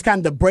on just kind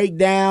of the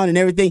breakdown and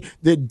everything.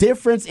 The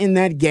difference in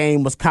that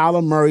game was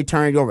Kyler Murray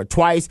turning over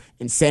twice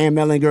and Sam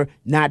Ehlinger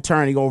not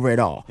turning over at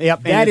all.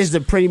 Yep. That is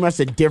pretty much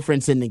the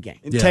difference in the game.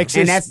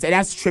 Texas, and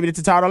that's attributed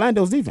to Todd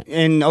Orlando's defense.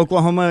 And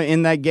Oklahoma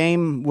in that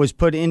game was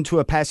put into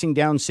a passing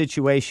down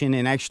situation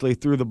and actually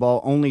threw the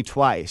ball only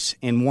twice,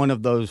 and one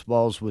of those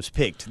balls was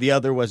picked. The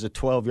other was a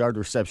 12-yard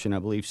reception, I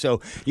believe.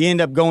 So you end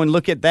up going,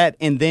 look at that,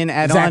 and then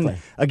add on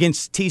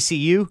against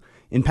TCU.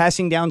 In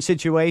passing down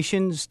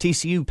situations,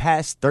 TCU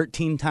passed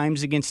 13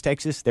 times against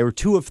Texas. They were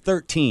 2 of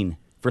 13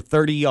 for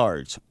 30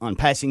 yards on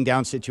passing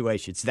down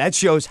situations. That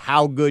shows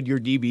how good your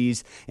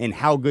DBs and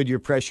how good your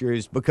pressure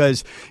is,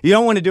 because you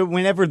don't want to do it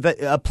whenever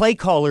a play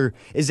caller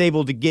is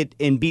able to get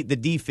and beat the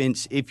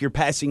defense. If you're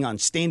passing on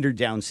standard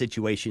down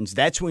situations,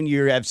 that's when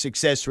you have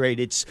success rate.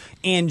 It's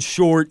and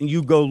short and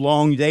you go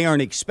long. They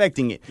aren't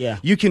expecting it. Yeah.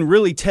 You can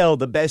really tell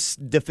the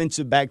best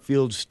defensive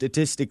backfield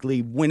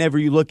statistically whenever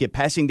you look at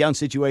passing down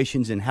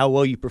situations and how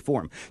well you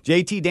perform.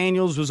 JT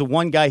Daniels was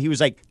one guy. He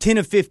was like 10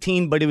 of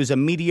 15, but it was a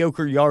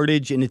mediocre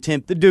yardage and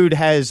attempt. The dude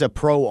has a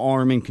pro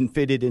arm and can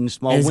fit it in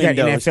small windows. He's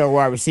got NFL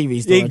wide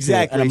receivers.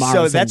 Exactly.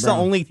 So that's the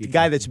only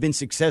guy that's been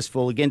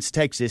successful against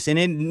Texas.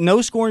 And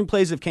no scoring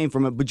plays have came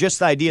from it, but just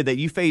the idea that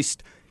you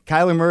faced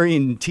Kyler Murray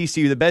and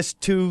TCU, the best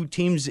 2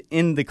 teams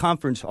in the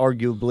conference,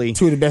 arguably.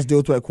 2 of the best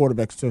dual threat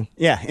quarterbacks, too.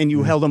 Yeah, and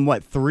you held them,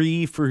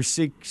 3 for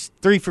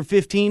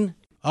 15?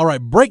 All right,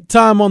 break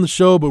time on the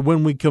show, but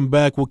when we come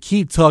back, we'll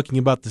keep talking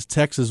about this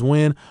Texas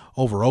win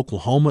over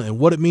Oklahoma and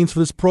what it means for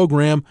this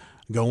program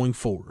going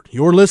forward.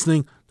 You're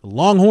listening to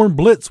Longhorn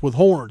Blitz with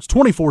Horns,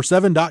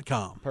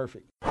 247.com.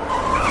 Perfect.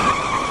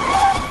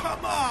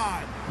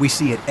 We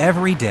see it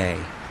every day.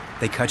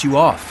 They cut you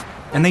off,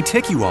 and they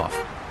tick you off.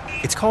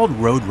 It's called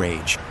road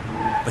rage.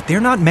 But they're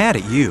not mad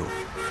at you.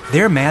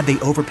 They're mad they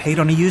overpaid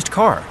on a used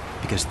car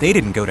because they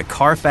didn't go to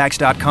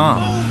Carfax.com.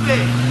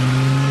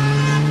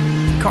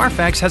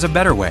 Carfax has a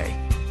better way.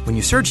 When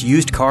you search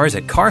used cars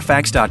at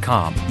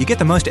Carfax.com, you get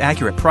the most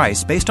accurate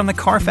price based on the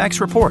Carfax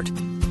report.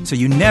 So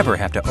you never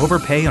have to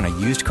overpay on a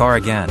used car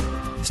again.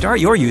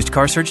 Start your used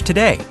car search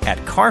today at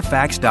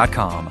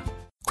Carfax.com.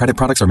 Credit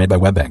products are made by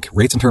WebBank.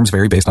 Rates and terms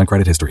vary based on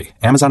credit history.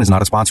 Amazon is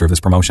not a sponsor of this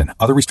promotion.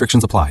 Other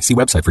restrictions apply. See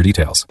website for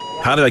details.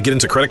 How did I get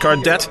into credit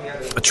card debt?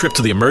 A trip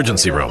to the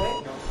emergency room.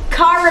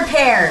 Car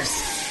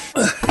repairs.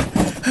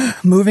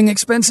 Moving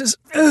expenses.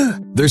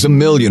 There's a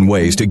million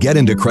ways to get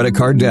into credit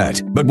card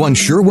debt, but one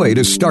sure way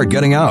to start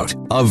getting out.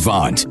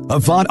 Avant.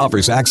 Avant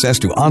offers access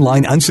to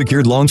online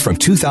unsecured loans from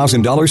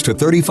 $2,000 to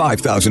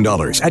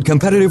 $35,000 at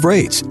competitive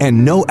rates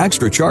and no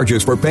extra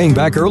charges for paying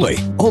back early.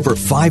 Over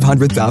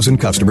 500,000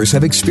 customers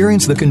have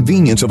experienced the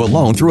convenience of a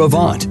loan through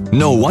Avant.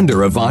 No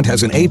wonder Avant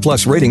has an A+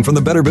 rating from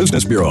the Better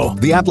Business Bureau.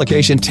 The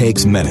application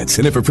takes minutes,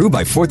 and if approved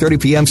by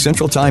 4:30 p.m.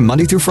 Central Time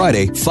Monday through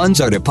Friday, funds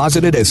are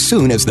deposited as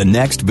soon as the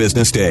next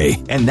business day.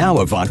 And now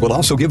Avant will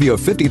also give you a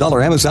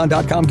 $50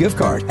 Amazon.com gift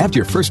card after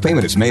your first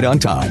payment is made on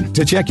time.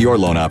 To check your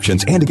loan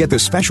options and to get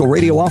this special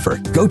radio offer,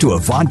 go to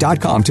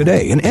Avant.com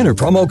today and enter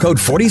promo code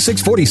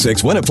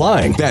 4646 when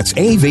applying. That's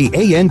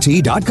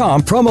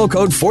AVANT.com, promo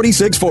code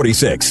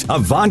 4646.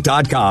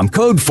 Avant.com,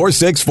 code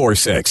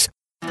 4646.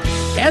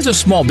 As a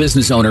small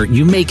business owner,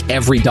 you make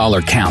every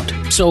dollar count.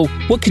 So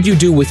what could you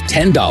do with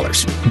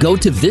 $10? Go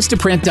to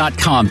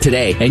Vistaprint.com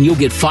today and you'll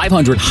get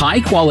 500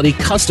 high-quality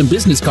custom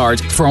business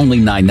cards for only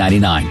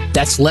 $9.99.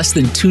 That's less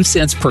than 2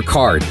 cents per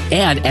card.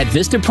 And at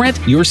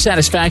Vistaprint, your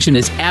satisfaction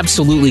is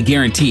absolutely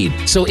guaranteed.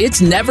 So it's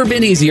never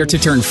been easier to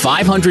turn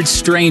 500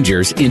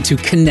 strangers into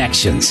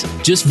connections.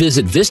 Just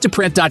visit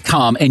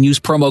Vistaprint.com and use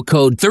promo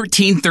code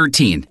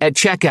 1313 at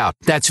checkout.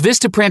 That's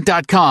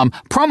Vistaprint.com,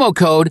 promo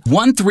code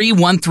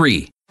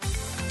 1313.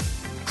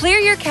 Clear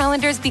your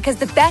calendars because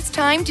the best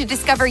time to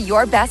discover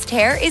your best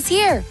hair is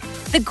here.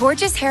 The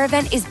Gorgeous Hair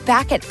Event is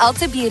back at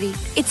Ulta Beauty.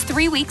 It's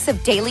 3 weeks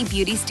of daily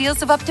beauty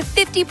steals of up to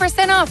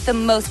 50% off the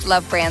most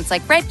loved brands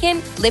like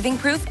Redken, Living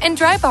Proof, and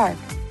Drybar.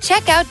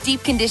 Check out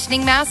deep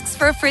conditioning masks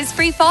for a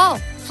frizz-free fall,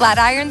 flat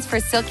irons for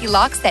silky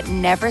locks that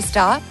never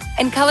stop,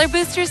 and color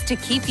boosters to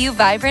keep you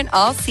vibrant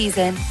all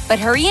season. But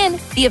hurry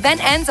in, the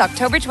event ends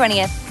October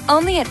 20th,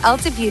 only at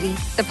Ulta Beauty.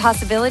 The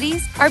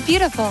possibilities are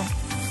beautiful.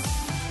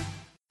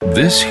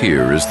 This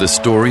here is the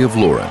story of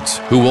Lawrence,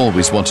 who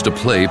always wanted to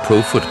play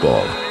pro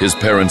football. His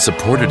parents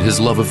supported his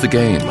love of the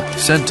game,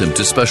 sent him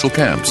to special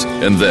camps,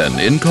 and then,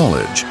 in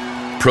college,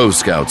 pro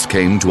scouts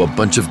came to a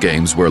bunch of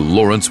games where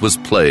Lawrence was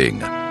playing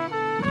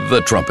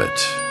the trumpet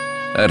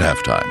at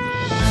halftime.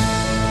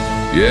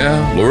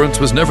 Yeah, Lawrence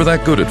was never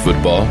that good at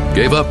football,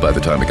 gave up by the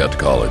time he got to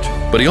college.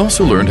 But he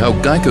also learned how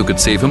Geico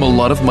could save him a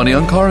lot of money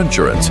on car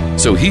insurance,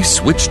 so he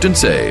switched and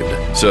saved.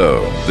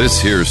 So,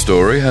 this here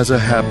story has a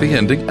happy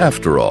ending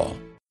after all.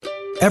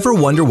 Ever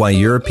wonder why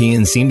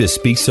Europeans seem to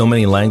speak so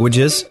many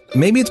languages?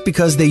 Maybe it's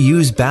because they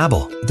use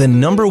Babbel, the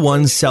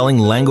 #1 selling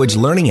language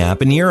learning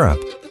app in Europe.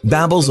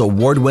 Babbel's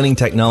award-winning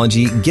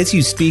technology gets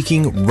you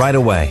speaking right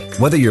away,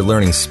 whether you're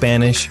learning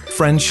Spanish,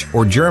 French,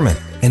 or German.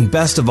 And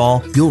best of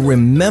all, you'll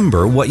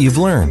remember what you've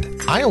learned.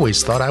 I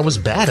always thought I was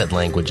bad at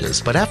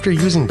languages, but after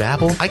using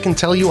Babbel, I can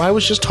tell you I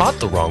was just taught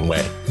the wrong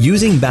way.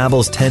 Using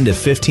Babbel's 10 to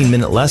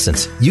 15-minute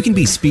lessons, you can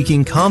be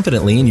speaking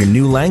confidently in your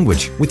new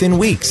language within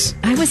weeks.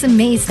 I was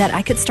amazed that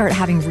I could start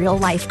having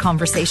real-life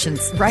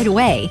conversations right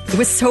away. It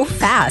was so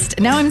fast.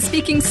 Now I'm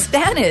speaking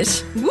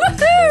Spanish.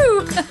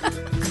 Woohoo!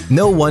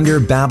 No wonder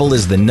Babbel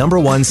is the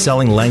 #1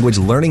 selling language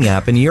learning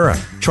app in Europe.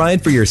 Try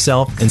it for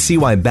yourself and see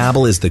why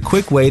Babbel is the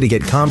quick way to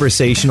get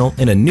conversational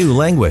in a new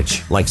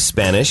language, like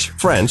Spanish,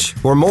 French,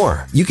 or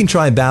more. You can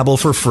try Babbel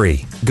for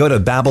free. Go to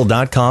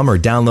Babbel.com or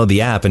download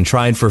the app and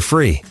try it for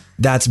free.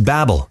 That's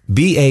Babbel,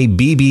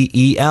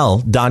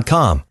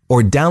 Babbel.com,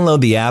 or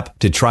download the app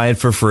to try it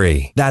for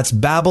free. That's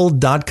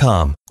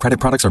Babbel.com. Credit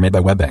products are made by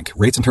WebBank.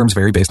 Rates and terms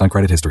vary based on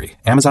credit history.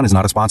 Amazon is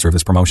not a sponsor of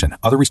this promotion.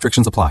 Other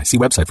restrictions apply. See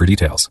website for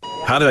details.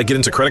 How did I get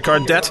into credit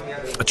card debt?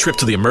 A trip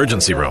to the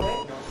emergency room.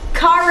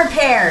 Car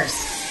repairs.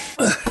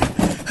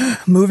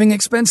 Moving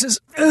expenses?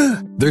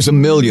 There's a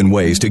million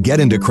ways to get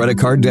into credit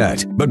card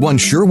debt, but one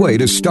sure way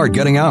to start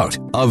getting out: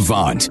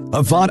 Avant.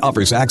 Avant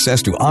offers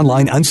access to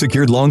online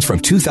unsecured loans from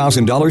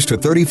 $2,000 to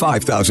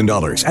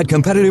 $35,000 at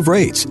competitive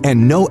rates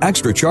and no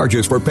extra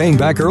charges for paying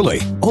back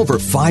early. Over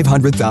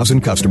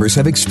 500,000 customers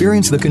have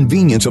experienced the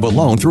convenience of a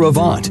loan through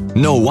Avant.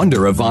 No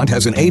wonder Avant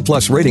has an A+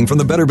 rating from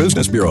the Better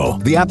Business Bureau.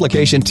 The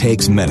application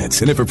takes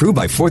minutes, and if approved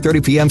by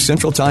 4:30 p.m.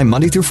 Central Time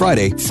Monday through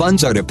Friday,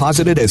 funds are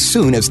deposited as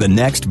soon as the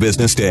next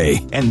business day.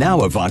 And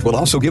now Avant will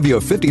also give you a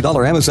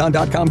 $50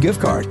 Amazon.com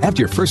gift card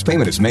after your first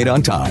payment is made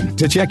on time.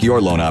 To check your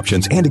loan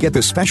options and to get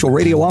this special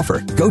radio offer,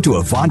 go to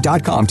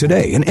Avant.com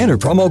today and enter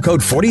promo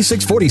code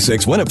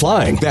 4646 when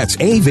applying. That's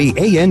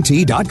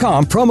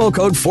AVANT.com, promo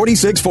code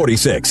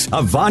 4646.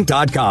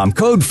 Avant.com,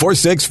 code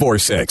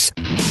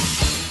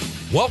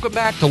 4646. Welcome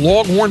back to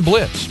Longhorn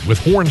Blitz with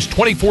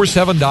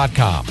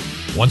Horns247.com.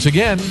 Once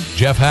again,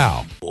 Jeff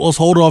Howe. Let's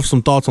hold off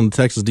some thoughts on the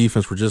Texas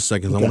defense for just a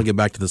second. Okay. I want to get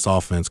back to this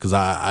offense because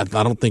I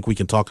don't think we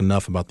can talk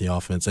enough about the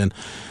offense. And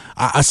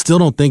I still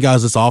don't think,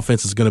 guys, this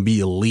offense is going to be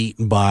elite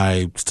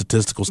by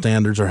statistical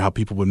standards or how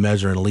people would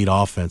measure an elite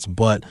offense.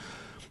 But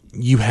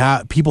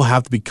people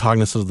have to be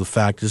cognizant of the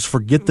fact, just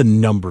forget the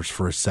numbers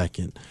for a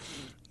second.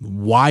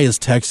 Why is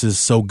Texas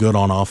so good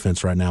on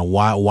offense right now?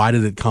 Why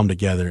did it come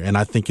together? And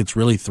I think it's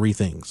really three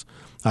things.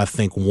 I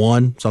think,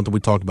 one, something we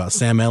talked about,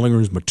 Sam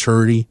Ehlinger's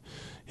maturity,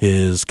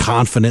 his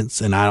confidence,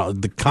 and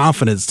the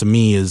confidence to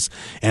me is,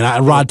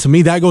 Rod, to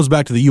me, that goes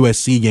back to the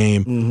USC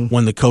game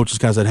when the coaches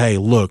kind of said, hey,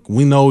 look,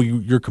 we know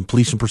your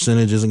completion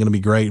percentage isn't going to be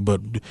great, but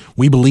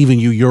we believe in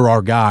you. You're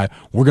our guy.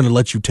 We're going to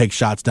let you take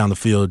shots down the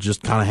field.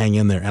 Just kind of hang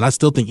in there. And I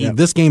still think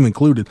this game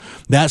included,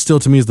 that still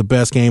to me is the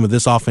best game of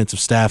this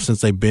offensive staff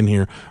since they've been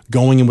here,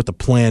 going in with a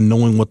plan,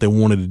 knowing what they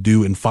wanted to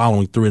do and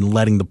following through and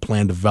letting the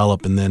plan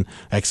develop and then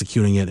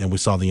executing it, and we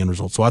saw the end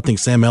result. So I think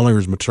Sam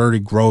Ehlinger's maturity,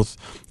 growth,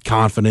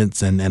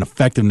 confidence, and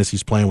effectiveness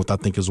he's playing with, I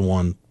think, is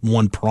one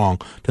prong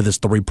to this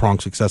three-prong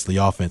success of the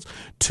offense.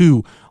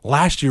 Two,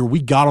 last year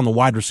we got on the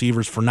wide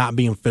receivers for not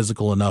being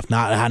physical enough,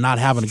 not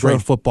having a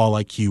great football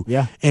IQ.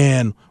 Yeah.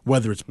 And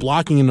whether it's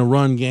blocking in the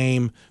run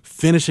game,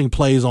 finishing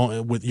plays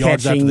with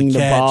yards after the catch, the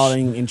ball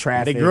in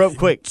traffic. They grew up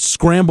quick.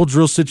 Scramble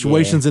drill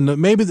situations, and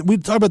maybe we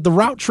talk about the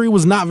route tree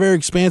was not very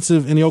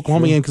expansive in the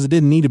Oklahoma game because it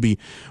didn't need to be.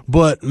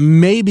 But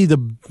maybe the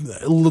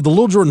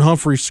Lil Jordan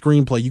Humphrey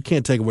screenplay, you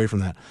can't take away from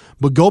that.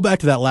 But go back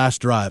to that last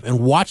drive and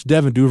watch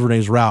Devin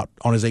Duvernay's route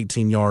on his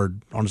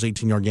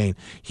 18-yard gain.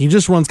 He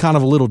just runs kind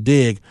of a little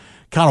dig,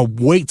 kind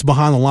of waits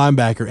behind the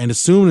linebacker, and as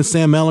soon as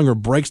Sam Ehlinger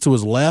breaks to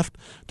his left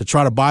to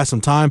try to buy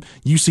some time,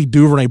 you see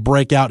Duvernay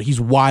break out.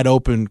 He's wide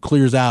open,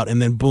 clears out,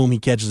 and then boom, he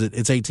catches it.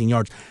 It's 18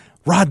 yards.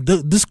 Rod,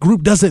 this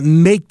group doesn't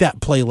make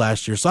that play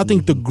last year. So I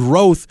think the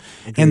growth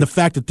and the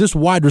fact that this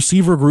wide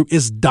receiver group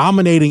is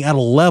dominating at a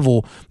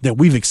level that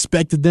we've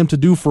expected them to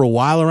do for a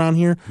while around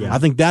here, I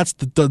think that's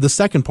the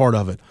second part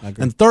of it.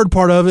 And third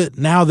part of it,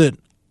 now that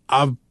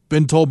I've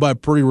been told by a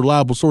pretty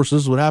reliable source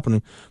this is what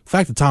happening, the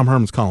fact that Tom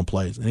Herman's calling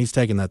plays and he's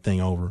taking that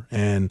thing over,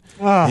 and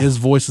his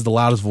voice is the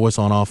loudest voice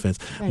on offense.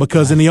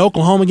 Because in the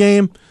Oklahoma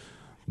game,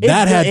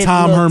 that had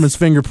Tom Herman's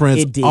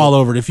fingerprints all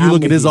over it. If you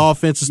look at his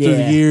offenses through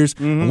the years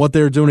and what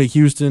they were doing at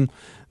Houston,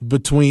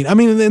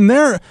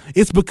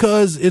 it's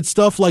because it's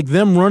stuff like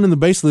them running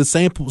basically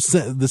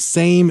the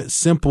same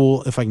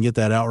simple, if I can get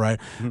that out right,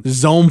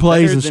 zone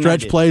plays and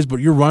stretch plays, but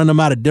you're running them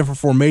out of different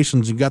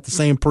formations. You got the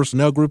same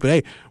personnel group.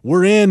 Hey,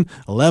 we're in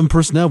 11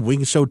 personnel. We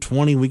can show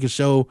 20. We can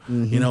show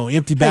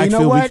empty backfield. You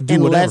know what? We can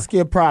do whatever. Let's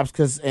give props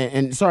because,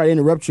 and sorry to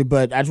interrupt you,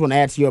 but I just want to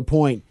add to your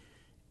point.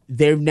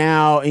 They've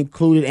now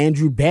included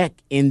Andrew Beck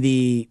in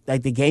the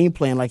game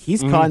plan. Like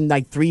he's caught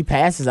 3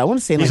 passes. I want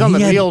to say he's on the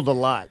field a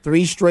lot.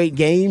 3 straight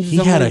games. He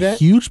had a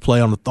huge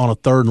play on a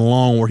 3rd and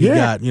long where he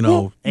got 18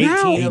 yards.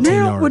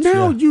 But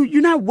now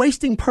you're not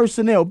wasting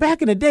personnel.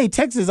 Back in the day,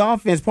 Texas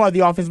offense, part of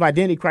the offensive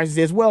identity crisis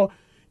is, well,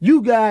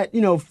 you got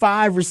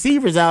 5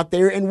 receivers out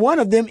there, and one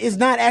of them is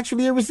not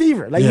actually a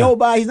receiver.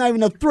 He's not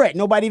even a threat.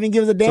 Nobody even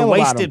gives a damn about him.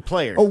 A wasted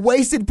player. A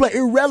wasted player,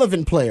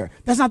 irrelevant player.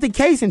 That's not the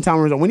case in Tom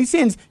Herman. When he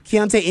sends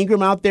Keontae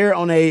Ingram out there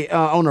on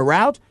a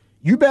route,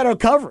 you better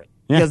cover it.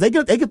 because they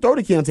could throw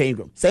to Keontae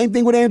Ingram. Same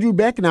thing with Andrew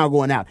Beck now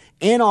going out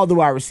and all the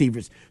wide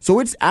receivers.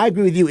 So I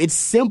agree with you. It's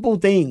simple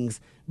things.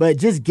 But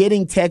just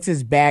getting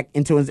Texas back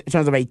in terms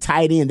of a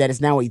tight end that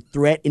is now a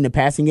threat in the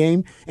passing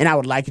game, and I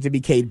would like it to be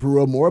Cade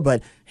Brewer more,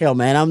 but hell,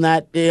 man, I'm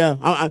not.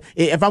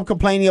 If I'm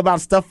complaining about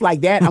stuff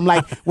like that, I'm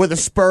like where the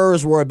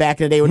Spurs were back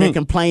in the day when they're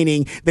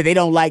complaining that they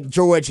don't like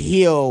George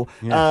Hill,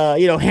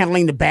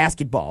 handling the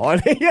basketball.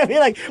 You're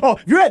like, oh,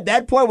 you're at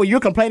that point where you're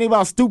complaining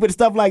about stupid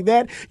stuff like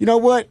that. You know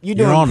what? You're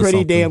doing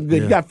pretty damn good.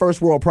 Yeah. You got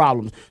first world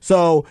problems.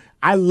 So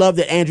I love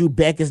that Andrew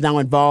Beck is now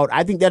involved.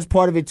 I think that's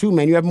part of it too,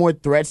 man. You have more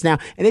threats now,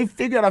 and they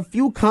figured out a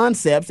few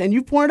concepts, and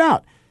you pointed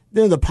out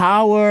the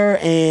power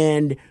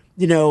and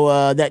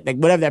that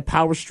whatever that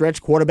power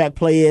stretch quarterback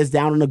play is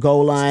down on the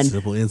goal line,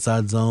 simple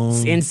inside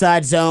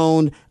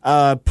zone,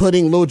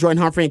 putting Lil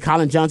Jordan Humphrey and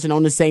Colin Johnson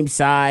on the same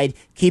side,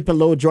 keeping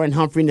Lil Jordan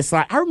Humphrey in the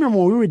slot. I remember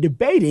when we were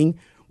debating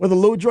whether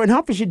Lil Jordan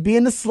Humphrey should be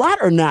in the slot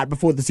or not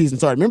before the season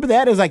started. Remember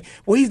that? It was like,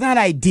 well, he's not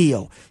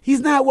ideal. He's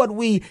not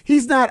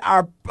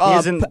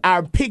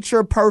our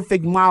picture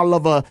perfect model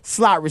of a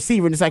slot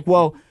receiver. And it's like,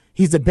 well,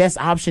 he's the best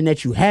option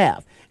that you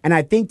have. And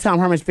I think Tom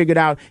Herman's figured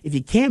out if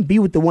you can't be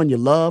with the one you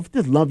love,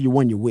 just love your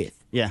one you're with.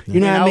 Yeah. You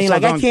know what I mean?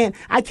 Like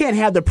I can't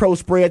have the pro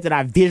spread that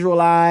I've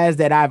visualized,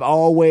 that I've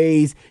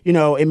always,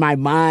 in my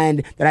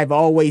mind, that I've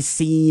always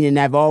seen and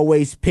I've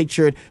always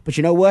pictured. But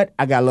you know what?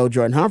 I got Lil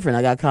Jordan Humphrey and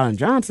I got Colin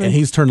Johnson. And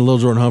he's turning Lil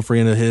Jordan Humphrey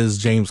into his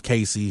James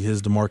Casey,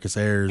 his DeMarcus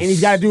Ayers. And he's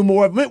got to do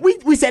more.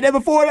 We said that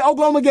before the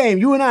Oklahoma game.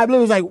 You and I, Blue,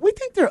 was like, we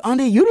think they're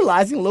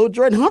underutilizing Lil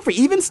Jordan Humphrey.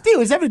 Even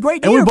still, he's having a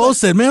great year. And we both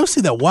said, man, we see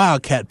that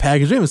Wildcat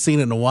package. We haven't seen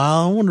it in a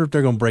while. I wonder if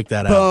they're going to break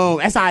that out. Boom.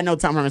 That's how I know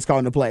Tom Herman's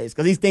calling the plays,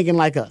 because he's thinking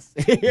like us.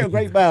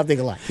 Great ball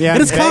thinking like. Yeah.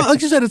 And it's like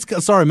you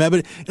said, sorry, Matt,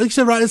 but like you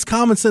said, right, it's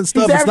common sense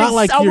stuff. He's it's not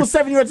like almost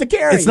 7 yards a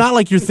carry. It's not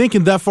like you're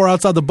thinking that far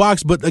outside the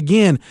box. But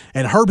again,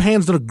 and Herb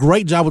Hand's done a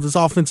great job with this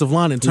offensive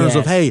line in terms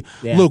of, hey,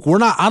 look,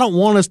 I don't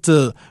want us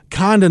to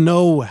kind of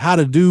know how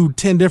to do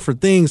 10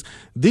 different things.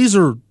 These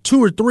are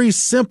 2 or 3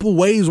 simple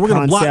ways we're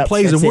going to block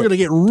plays, and we're going to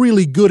get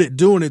really good at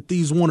doing it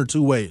these 1 or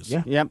 2 ways.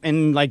 Yeah. Yep.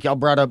 And like y'all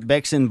brought up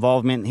Beck's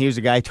involvement, he was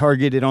a guy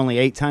targeted only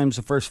 8 times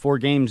the first 4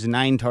 games,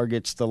 9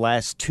 targets the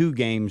last 2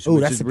 games,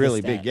 which is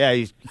really big. Yeah,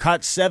 he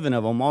caught 7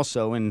 of them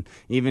also, and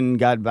even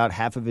got about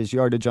half of his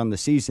yardage on the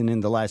season in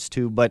the last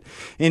 2. But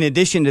in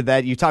addition to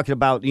that, you talked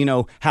about,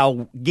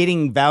 how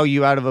getting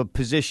value out of a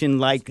position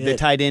like the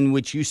tight end,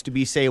 which used to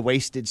be, say, a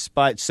wasted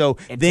spot. So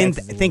then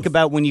think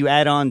about when you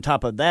add on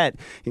top of that,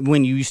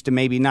 when you used to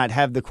maybe not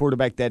have the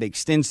quarterback that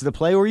extends the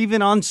play, or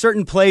even on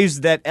certain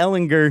plays that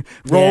Ehlinger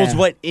rolls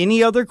what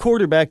any other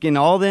quarterback in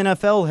all the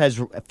NFL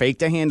has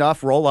faked a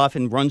handoff, roll off,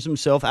 and runs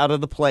himself out of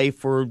the play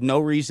for no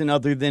reason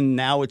other than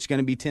now it's going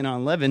to be 10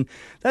 on 11.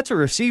 That's a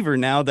receiver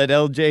now that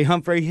L.J.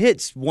 Humphrey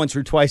hits once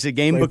or twice a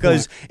game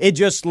because it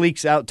just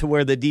leaks out to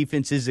where the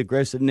defense's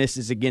aggressiveness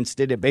is against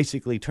it. It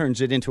basically turns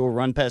it into a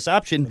run-pass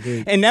option.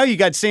 Agreed. And now you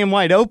got Sam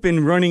White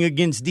open running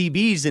against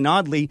DBs, and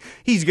oddly,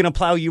 he's going to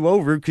plow you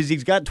over because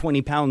he's got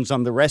 20 pounds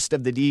on the rest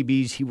of the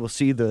DBs he will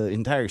see the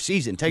entire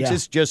season.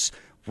 Texas just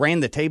ran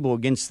the table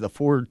against the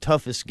 4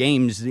 toughest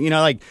games.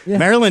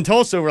 Maryland,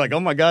 Tulsa, we're like, oh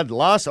my God,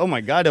 loss. Oh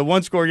my God, a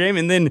 1-score game.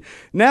 And then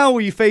now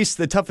we face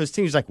the toughest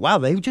teams. Like, wow,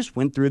 they just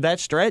went through that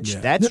stretch.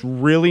 Yeah. That's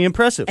really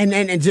impressive. And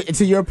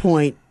to your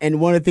point, and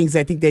one of the things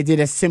I think they did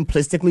as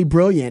simplistically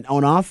brilliant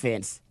on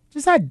offense,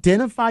 just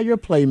identify your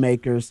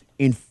playmakers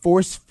and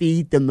force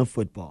feed them the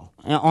football.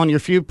 On your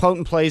few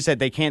potent plays that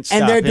they can't stop.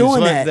 And they're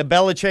doing that. The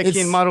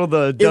Belichickian model,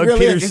 the Doug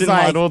Peterson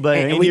model, the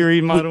Andy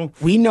Reid model.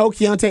 We know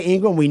Keontae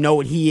Ingram. We know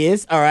what he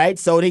is, all right?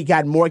 So he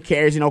got more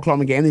carries in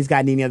Oklahoma game than he's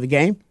got in any other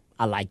game.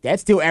 I like that.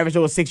 Still averaged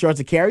over 6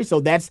 yards a carry, so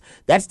that's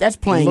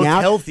playing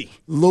out. He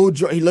looked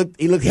healthy.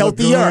 He looked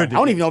healthier. I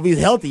don't even know if he's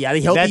healthy. I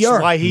think healthier.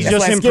 That's why he's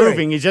just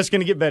improving. He's just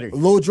going to get better.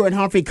 Lil Jordan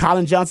Humphrey,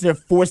 Colin Johnson, they're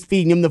force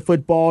feeding him the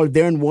football.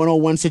 They're in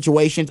one-on-one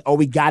situations. Oh,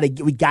 we gotta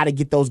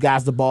get those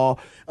guys the ball.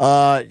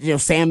 Sam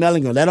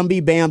Ehlinger, let them be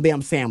Bam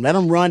Bam Sam. Let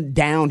them run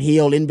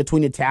downhill in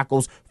between the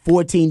tackles.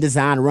 14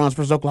 design runs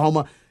for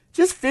Oklahoma.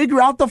 Just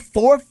figure out the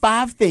 4 or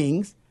 5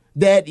 things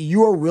that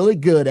you're really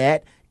good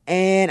at,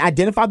 and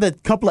identify the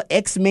couple of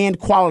X-Man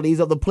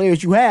qualities of the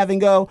players you have and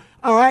go,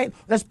 all right,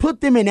 let's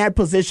put them in that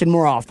position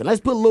more often.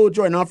 Let's put Lil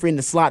Jordan Humphrey in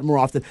the slot more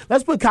often.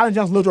 Let's put Colin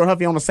Johnson, Lil Jordan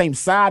Humphrey on the same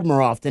side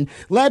more often.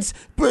 Let's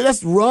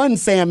run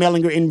Sam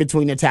Ehlinger in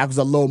between the tackles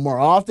a little more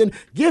often.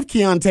 Give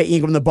Keontae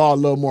Ingram the ball a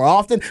little more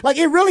often. Like,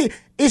 it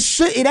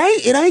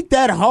ain't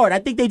that hard. I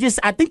think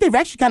they've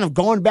actually kind of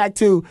gone back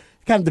to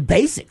kind of the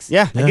basics.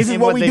 Yeah. Like, this is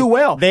what we do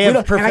well.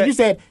 And like you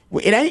said,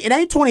 it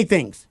ain't 20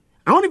 things.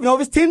 I don't even know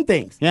if it's 10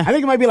 things. Yeah. I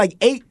think it might be like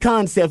 8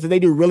 concepts that they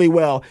do really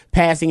well,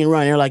 passing and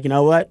running. They're like, you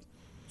know what?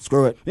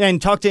 Screw it. Yeah,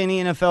 and talk to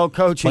any NFL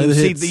coach Play and the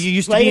see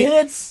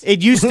hits.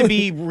 it used to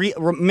be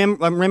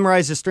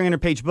memorize this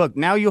 300-page book.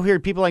 Now you'll hear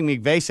people like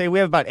McVay say we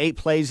have about 8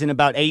 plays and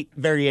about 8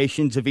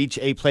 variations of each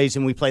 8 plays,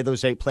 and we play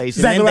those 8 plays.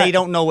 And then they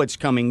don't know what's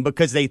coming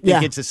because they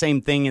think it's the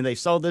same thing, and they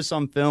saw this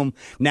on film.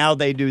 Now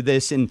they do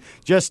this. And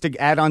just to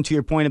add on to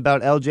your point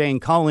about LJ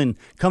and Colin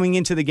coming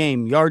into the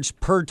game, yards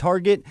per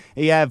target,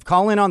 you have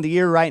Colin on the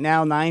year right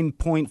now,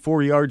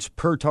 9.4 yards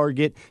per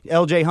target.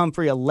 LJ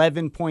Humphrey,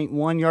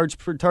 11.1 yards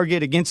per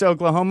target against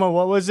Oklahoma.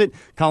 What was it?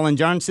 Colin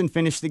Johnson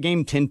finished the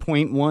game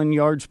 10.1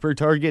 yards per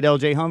target.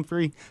 LJ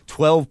Humphrey,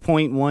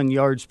 12.1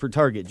 yards per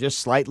target, just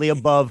slightly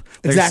above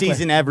their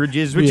season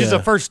averages, which is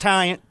a first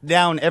time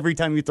down every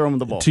time you throw them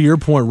the ball. To your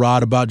point,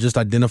 Rod, about just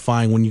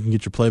identifying when you can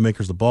get your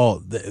playmakers the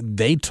ball,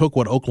 they took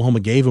what Oklahoma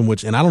gave them,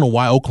 and I don't know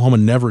why Oklahoma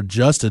never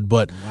adjusted,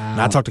 but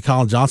I talked to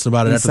Colin Johnson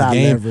about it after the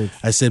game. Leverage.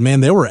 I said,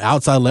 man, they were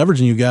outside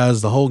leveraging you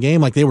guys the whole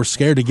game. Like, they were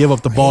scared to give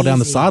up the ball down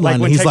the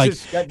sideline. And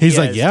he's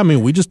like, yeah, I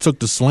mean, we just took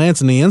the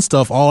slants and the end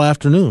stuff all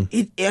afternoon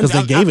because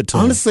they gave it to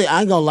him. Honestly,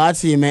 I ain't going to lie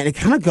to you, man. It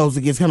kind of goes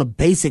against kind of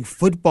basic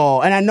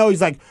football. And I know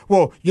he's like,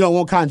 well, you don't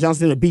want Colin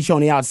Johnson to beat you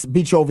on the outside,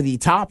 beat you over the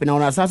top and all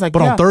that. So I was like,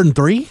 but on 3rd and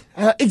 3?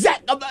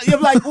 Exactly. You're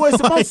like, well, it's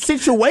about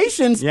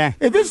situations. Yeah.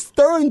 If it's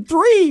 3rd and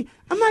 3,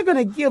 I'm not going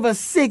to give a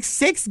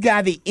 6'6"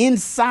 guy the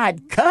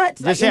inside cut,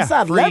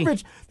 inside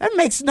leverage. That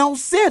makes no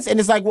sense. And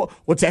it's like, well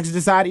Texas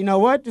decided, you know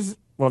what?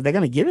 Well, they're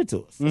going to give it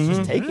to us. Let's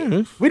just take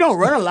it. We don't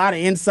run a lot of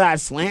inside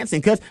slants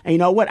and cuts. And you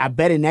know what? I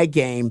bet in that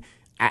game,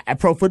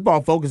 Pro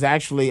Football Focus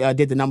actually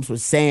did the numbers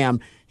with Sam.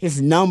 His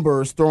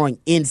numbers throwing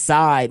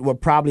inside were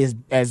probably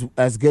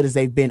as good as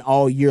they've been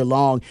all year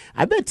long.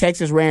 I bet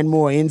Texas ran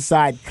more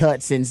inside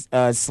cuts and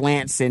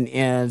slants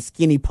and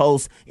skinny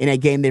posts in that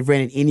game they've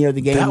ran in any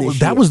other game this year.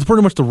 That was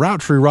pretty much the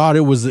route tree, Rod.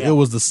 It was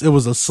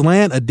a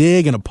slant, a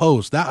dig, and a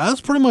post. That was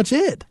pretty much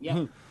it.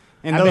 Yeah.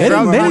 And they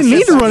didn't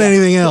need to run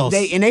anything else.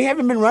 They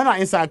haven't been running out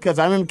inside cuts.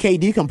 I remember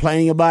KD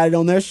complaining about it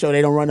on their show.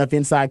 They don't run enough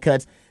inside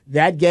cuts.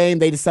 That game,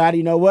 they decided,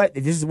 you know what?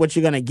 If this is what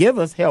you're going to give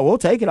us, hell, we'll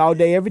take it all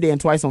day, every day, and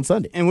twice on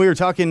Sunday. And we were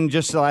talking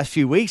just the last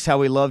few weeks how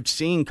we loved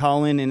seeing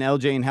Colin and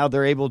LJ and how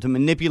they're able to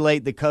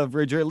manipulate the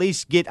coverage or at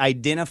least get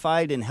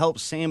identified and help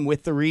Sam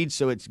with the read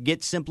so it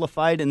gets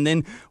simplified. And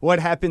then what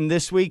happened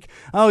this week?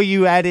 Oh,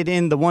 you added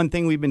in the one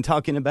thing we've been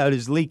talking about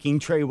is leaking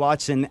Trey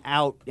Watson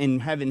out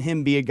and having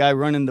him be a guy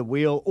running the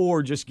wheel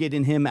or just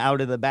getting him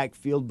out of the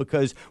backfield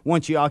because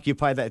once you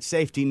occupy that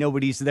safety,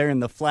 nobody's there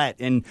in the flat.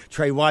 And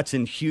Trey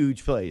Watson,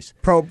 huge plays.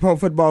 Pro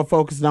Football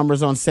Focus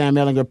numbers on Sam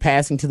Ehlinger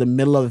passing to the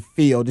middle of the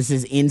field. This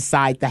is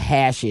inside the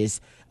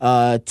hashes.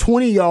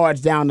 20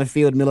 yards down the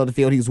field, middle of the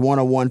field. He was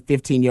 1-on-1,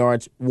 15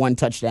 yards, 1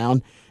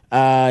 touchdown.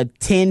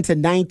 10 to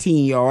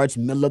 19 yards,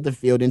 middle of the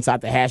field, inside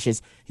the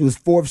hashes. He was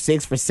 4 of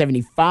 6 for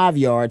 75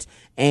 yards.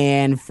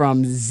 And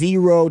from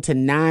 0 to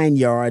 9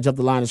 yards up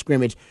the line of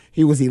scrimmage,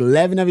 he was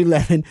 11 of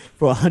 11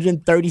 for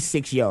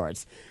 136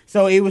 yards.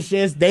 So it was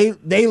just, they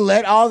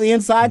let all the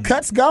inside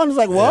cuts go. And it's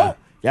like, well,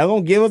 y'all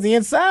going to give us the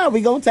inside. We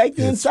going to take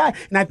the inside.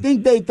 And I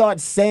think they thought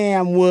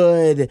Sam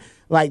would,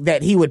 like,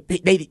 that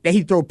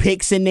he'd throw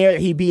picks in there, that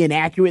he'd be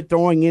inaccurate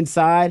throwing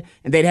inside,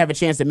 and they'd have a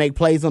chance to make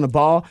plays on the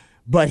ball.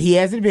 But he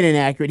hasn't been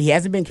inaccurate. He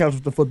hasn't been careful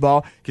with the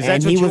football. Because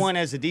that's what you want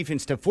as a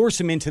defense, to force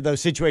him into those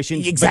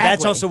situations. Exactly. But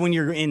that's also when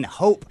you're in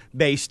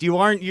hope-based.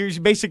 You're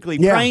basically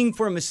praying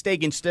for a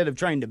mistake instead of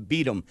trying to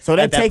beat them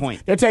at that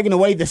point. They're taking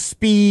away the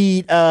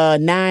speed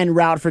 9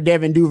 route for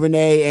Devin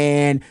Duvernay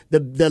and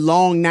the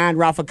long 9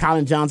 route for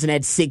Colin Johnson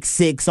at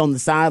 6'6" on the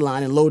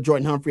sideline and low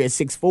Jordan Humphrey at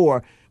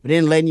 6'4", but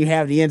then letting you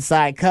have the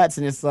inside cuts,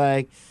 and it's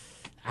like,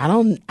 I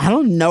don't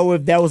know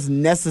if that was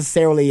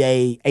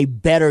necessarily a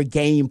better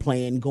game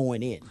plan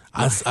going in.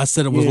 I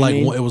said it was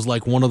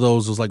like one of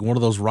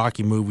those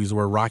Rocky movies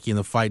where Rocky in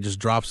the fight just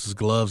drops his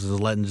gloves and is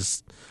letting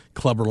just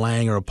Clubber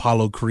Lang or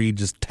Apollo Creed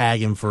just tag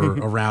him for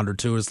a round or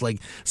two. It's like,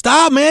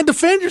 stop, man,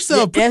 defend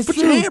yourself. Yeah, put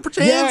your hands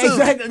up.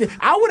 Exactly.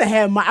 I would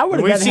have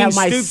rather have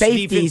my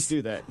safeties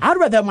do that. I'd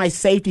rather have my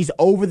safeties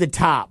over the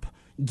top,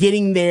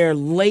 getting there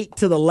late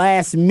to the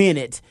last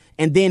minute,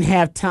 and then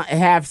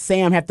have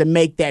Sam have to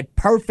make that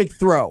perfect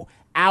throw.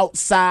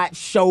 Outside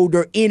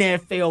shoulder,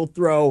 NFL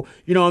throw,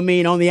 you know what I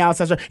mean, on the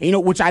outside shoulder,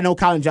 which I know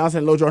Colin Johnson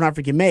and Low Jordan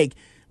Humphrey can make,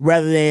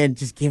 rather than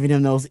just giving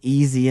him those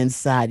easy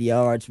inside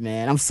yards,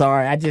 man. I'm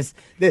sorry.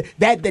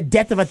 The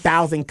death of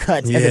 1,000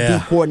 cuts as a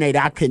D coordinator,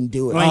 I couldn't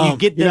do it. Well, you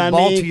get the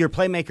ball to your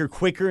playmaker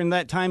quicker in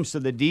that time, so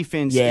the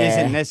defense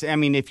isn't necessarily. I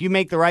mean, if you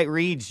make the right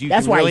reads, you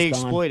can really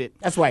exploit it.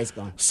 That's why it's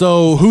gone.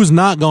 So who's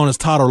not gone is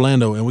Todd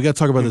Orlando, and we got to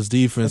talk about this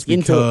defense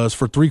because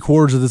for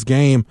 3/4 of this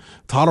game,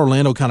 Todd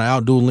Orlando kind of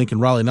outdueled Lincoln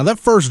Riley. Now that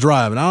first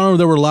drive, and I don't know,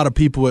 there were a lot of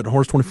people at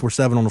Horse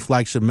 24/7 on the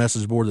flagship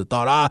message board that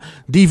thought,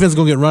 defense is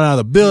going to get run out of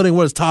the building.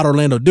 What is Todd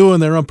Orlando doing?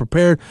 They're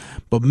unprepared.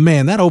 But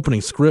man, that opening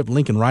script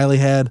Lincoln Riley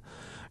had,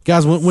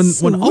 guys, when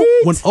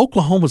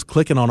Oklahoma was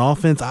clicking on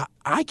offense,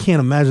 I can't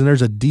imagine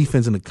there's a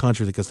defense in the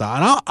country that can stop.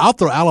 And I'll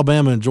throw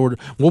Alabama and Georgia.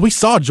 Well, we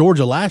saw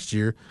Georgia last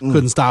year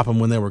couldn't stop them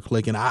when they were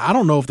clicking. I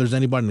don't know if there's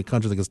anybody in the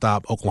country that can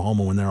stop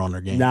Oklahoma when they're on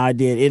their game. No, I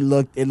did. It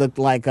looked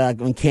like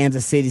when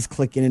Kansas City's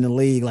clicking in the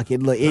league. Like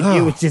it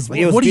was just.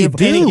 It was what do you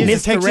do?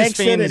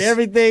 Misdirection and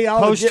everything.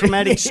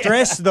 Post-traumatic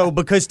stress, though,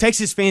 because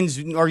Texas fans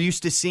are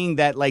used to seeing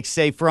that, like,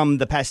 say, from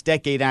the past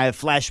decade. I have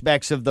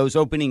flashbacks of those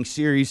opening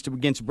series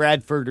against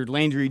Bradford or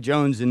Landry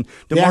Jones and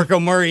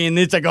DeMarco Murray, and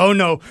it's like, oh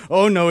no,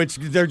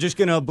 they're just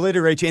going to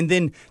obliterate you. And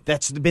then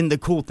that's been the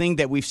cool thing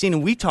that we've seen.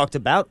 And we talked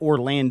about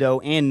Orlando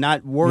and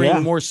not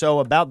worrying more so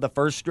about the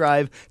first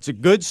drive. It's a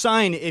good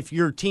sign if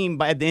your team,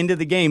 by the end of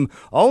the game,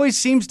 always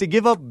seems to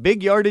give up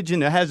big yardage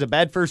and has a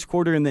bad first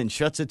quarter and then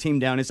shuts a team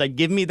down. It's like,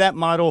 give me that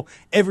model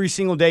every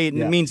single day. It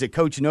means that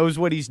coach knows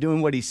what he's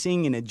doing, what he's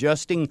seeing, and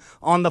adjusting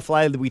on the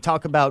fly. We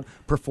talk about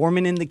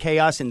performing in the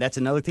chaos, and that's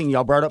another thing.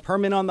 Y'all brought up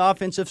Herman on the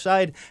offensive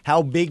side,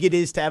 how big it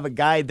is to have a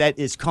guy that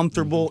is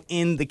comfortable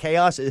in the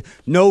chaos.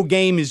 No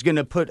game is going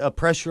to put a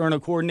pressure on a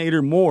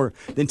coordinator more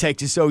than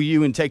Texas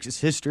OU and Texas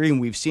history,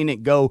 and we've seen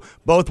it go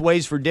both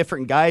ways for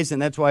different guys,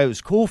 and that's why it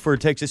was cool for a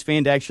Texas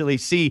fan to actually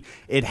see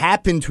it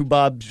happen to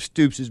Bob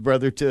Stoops'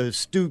 brother, to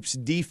Stoops'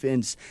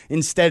 defense,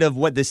 instead of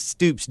what the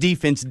Stoops'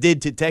 defense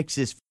did to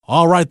Texas.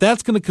 All right,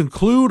 that's going to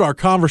conclude our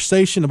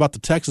conversation about the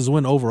Texas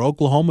win over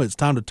Oklahoma. It's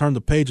time to turn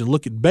the page and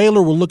look at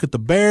Baylor. We'll look at the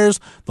Bears,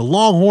 the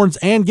Longhorns,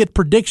 and get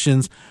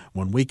predictions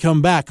when we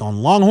come back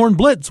on Longhorn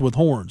Blitz with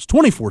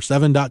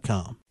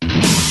Horns247.com.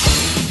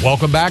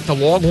 Welcome back to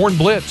Longhorn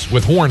Blitz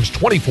with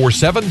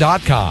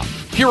Horns247.com.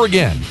 Here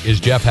again is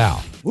Jeff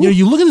Howe. You know,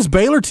 you look at this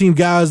Baylor team,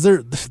 guys, they're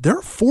a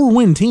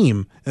 4-win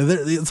team.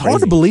 It's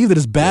hard to believe that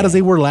as bad as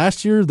they were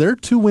last year, they're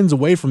 2 wins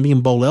away from being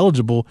bowl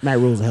eligible. Matt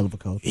Rule's a hell of a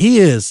coach. He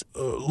is.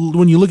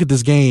 When you look at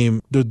this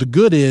game, the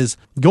good is,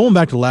 going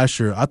back to last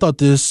year, I thought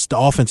the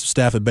offensive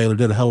staff at Baylor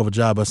did a hell of a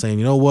job by saying,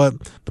 you know what,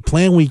 the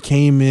plan we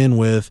came in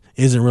with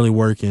isn't really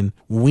working.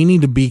 We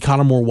need to be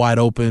kind of more wide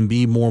open,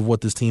 be more of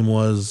what this team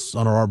was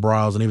under our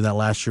brows, and even that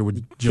last year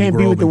with Jim Can't Grobe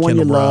be with the and one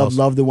Kendall you Browse.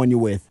 love the one you're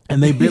with.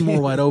 And they've been more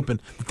wide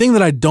open. The thing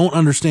that I don't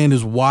understand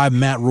is why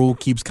Matt Rule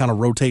keeps kind of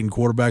rotating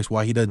quarterbacks,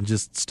 why he doesn't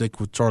just stick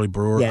with Charlie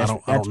Brewer. Yeah,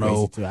 I don't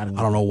know. I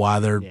don't know why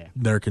Yeah.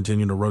 they're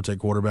continuing to rotate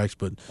quarterbacks,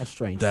 but That's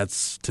strange.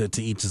 That's to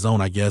each his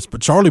own, I guess.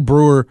 But Charlie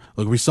Brewer,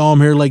 look, we saw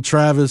him here at Lake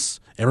Travis.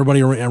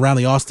 Everybody around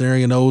the Austin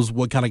area knows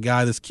what kind of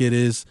guy this kid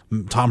is.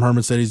 Tom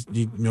Herman said he's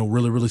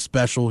really, really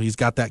special. He's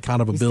got that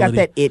kind of ability. He's got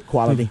that it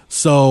quality.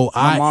 So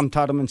My mom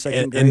taught him in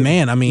second grade. And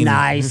man, I mean,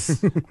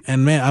 Nice.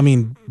 And man, I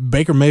mean,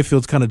 Baker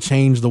Mayfield's kind of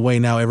changed the way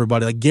now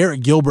everybody, like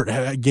Garrett Gilbert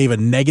gave a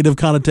negative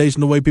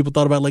connotation to the way people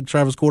thought about Lake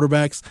Travis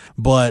quarterbacks,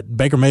 but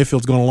Baker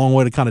Mayfield's going a long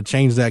way to kind of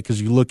change that,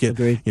 because you look at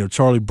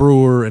Charlie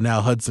Brewer and now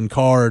Hudson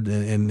Card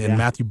and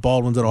Matthew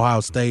Baldwin's at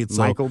Ohio State.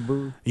 So, Michael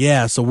Brewer.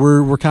 Yeah, so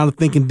we're kind of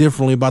thinking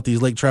differently about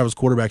these Lake Travis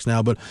quarterbacks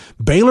now. But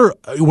Baylor,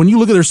 when you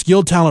look at their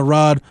skill talent,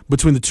 Rod,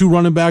 between the 2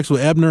 running backs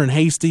with Ebner and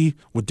Hasty,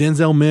 with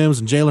Denzel Mims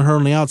and Jalen Hurd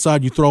on the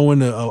outside, you throw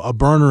in a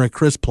burner and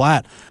Chris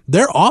Platt,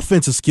 their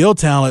offensive skill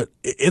talent,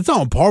 it's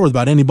on par with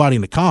about anybody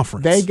in the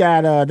conference. They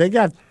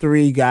got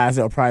 3 guys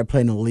that will probably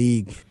play in the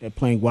league that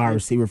playing wide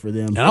receiver for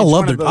them. And I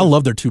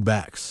love their 2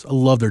 backs. I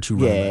love their 2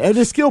 running backs. Yeah,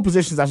 the skill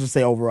positions, I should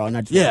say, overall,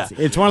 not just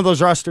It's one of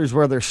those rosters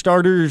where their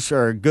starters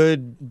are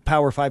good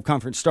Power 5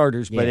 conference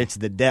starters, but it's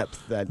the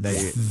depth that they.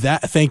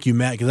 Thank you,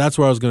 Matt, because that's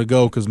where I was going to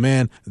go. Because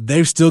man,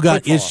 they've still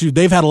got issues.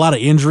 They've had a lot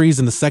of injuries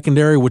in the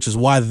secondary, which is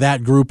why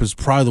that group is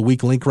probably the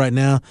weak link right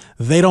now.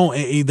 They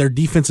don't. Their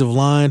defensive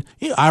line,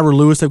 Ira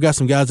Lewis. They've got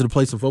some guys that have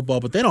played some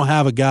football, but they don't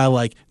have a guy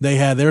like they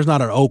had. There's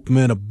not an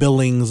Oakman, a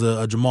Billings,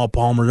 a Jamal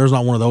Palmer. There's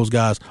not one of those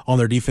guys on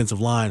their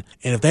defensive line.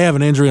 And if they have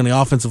an injury on the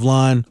offensive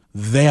line,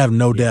 they have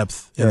no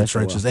depth in the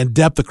trenches, and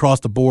depth across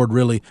the board.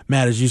 Really,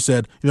 Matt, as you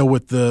said,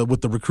 with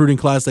the recruiting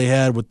class they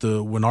had,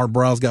 when Art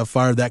Browse got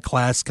fired, that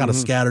class kind of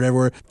scattered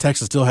everywhere.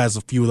 Texas still has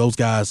a few of those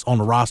guys on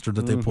the roster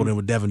that they put in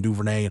with Devin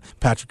Duvernay and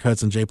Patrick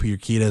Hudson, J.P.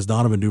 Urquidez,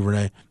 Donovan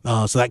Duvernay.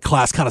 So that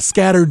class kind of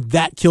scattered.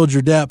 That killed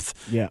your depth,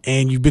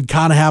 and you've been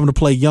kind of having to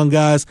play young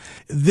guys.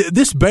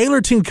 This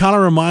Baylor team kind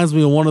of reminds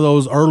me of one of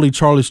those early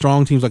Charlie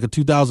Strong teams, like a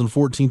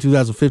 2014,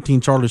 2015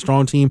 Charlie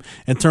Strong team,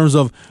 in terms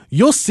of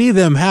you'll see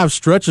them have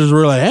stretches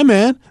where like, hey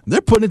man,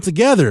 they're putting it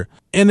together.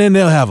 And then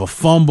they'll have a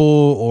fumble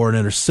or an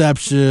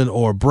interception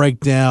or a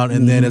breakdown,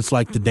 and then it's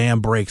like the dam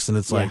breaks, and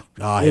it's like,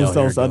 oh,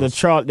 hell,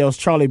 those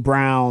Charlie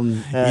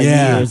Brown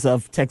years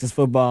of Texas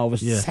football,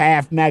 which is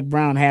half Mac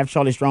Brown, half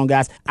Charlie Strong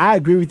guys. I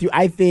agree with you.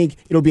 I think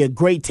it'll be a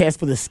great test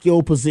for the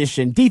skill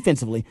position,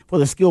 defensively, for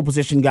the skill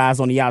position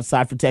guys on the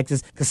outside for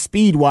Texas, because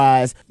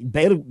speed-wise,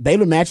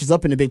 Baylor matches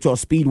up in the Big 12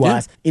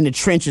 speed-wise. In the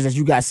trenches, as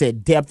you guys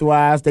said,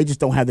 depth-wise, they just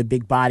don't have the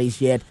big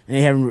bodies yet,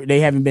 and they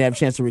haven't been have a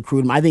chance to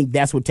recruit them. I think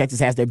that's what Texas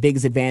has their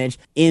biggest advantage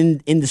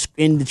in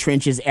the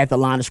trenches at the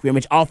line of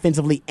scrimmage,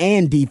 offensively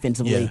and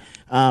defensively.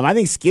 I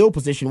think skill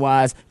position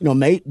wise,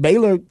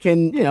 Baylor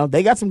can,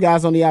 they got some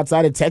guys on the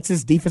outside that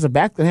Texas defensive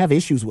back can have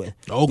issues with.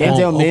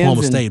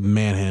 Oklahoma State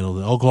manhandled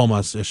them. Oklahoma,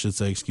 I should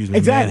say,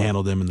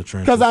 manhandled them in the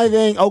trenches. Because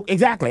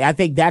I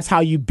think that's how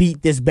you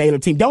beat this Baylor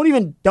team.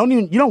 You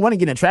don't want to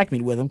get in a track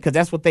meet with them because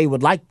that's what they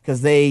would like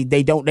because they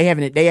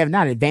have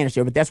not an advantage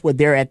there, but that's where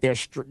they're at their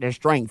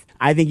strength.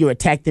 I think you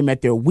attack them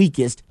at their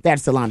weakest.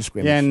 That's the line of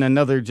scrimmage. Yeah, and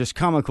another just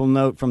comical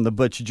note from the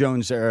Butch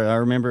Jones era. I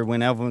remember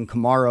when Alvin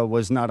Kamara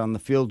was not on the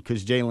field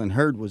because Jalen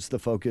Hurd was the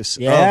focus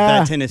of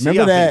that Tennessee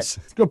offense.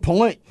 That's a good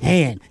point.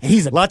 Man,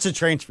 and lots of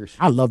transfers.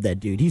 I love that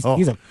dude. He's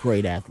a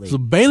great athlete. So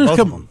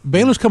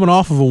Baylor's coming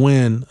off of a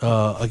win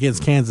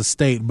against Kansas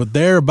State, but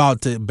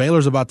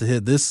Baylor's about to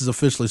hit. This is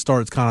officially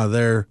starts kind of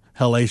their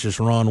hellacious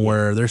run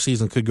where their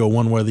season could go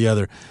one way or the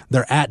other.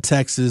 They're at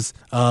Texas.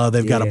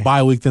 They've got a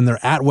bye week. Then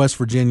they're at West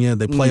Virginia.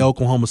 They play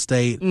Oklahoma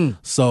State.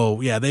 So,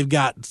 yeah, they've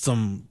got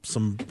some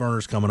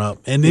burners coming up.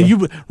 And then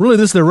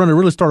their run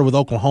really started with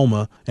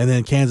Oklahoma and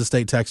then Kansas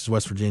State, Texas,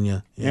 West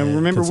Virginia. And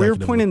remember, we were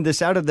pointing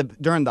this out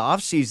during the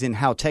offseason,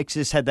 how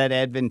Texas had that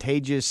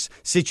advantageous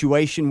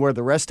situation where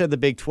the rest of the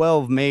Big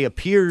 12 may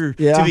appear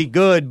to be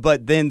good,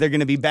 but then they're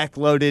going to be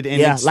backloaded.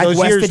 And it's like those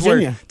West years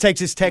Virginia. where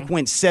Texas Tech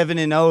went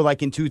 7-0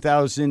 like in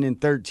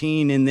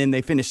 2013, and then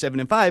they finished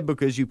 7-5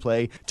 because you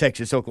play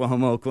Texas,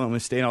 Oklahoma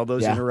State, all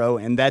those in a row.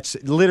 And that's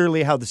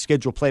literally how the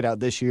schedule played out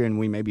this year, and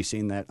we may be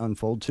seeing that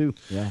unfold too.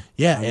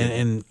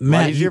 And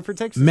Matt, easier for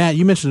Texas. Matt,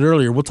 you mentioned it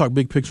earlier. We'll talk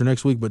big picture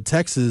next week, but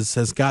Texas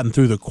has gotten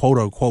through the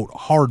quote-unquote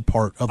hard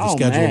part of the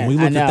schedule. Man, and we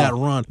looked at that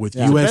run with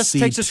USC,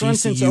 Texas run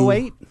since TCU,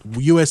 08?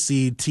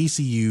 USC,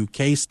 TCU,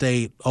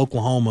 K-State,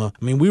 Oklahoma.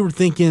 I mean, we were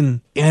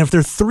thinking, and if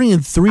they're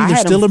 3-3, they're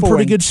still in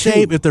pretty good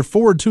shape. If they're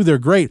 4-2, they're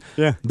great.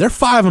 Yeah. They're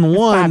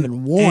 5-1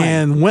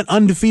 and went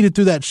undefeated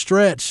through that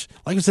stretch.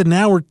 Like I said,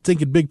 now we're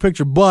thinking big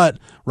picture. But,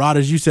 Rod,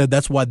 as you said,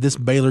 that's why this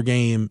Baylor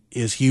game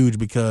is huge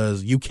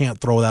because you can't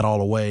throw that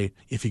all away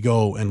if you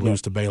go and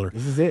lose to Baylor.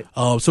 This is it.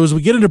 So as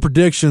we get into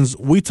predictions,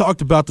 we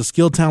talked about the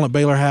skill talent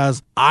Baylor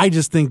has. I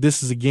just think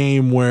this is a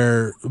game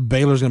where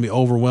Baylor's going to be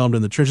overwhelmed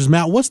in the trenches.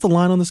 Matt, what's the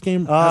line on this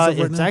game?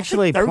 It's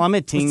actually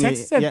plummeting. Was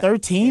Texas at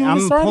 13?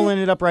 I'm pulling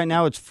it up right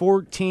now. It's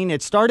 14.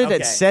 It started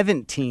at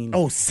 17.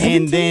 Oh,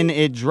 17? And then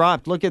it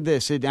dropped. Look at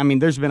this.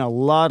 There's been a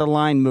lot of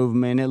line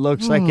movement. It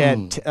looks like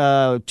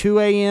at 2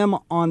 a.m.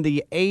 on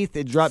the 8th,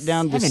 it dropped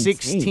down to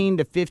 16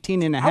 to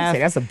 15 and a half. Okay,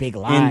 that's a big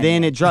line. And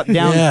then it dropped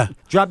down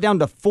dropped down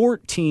to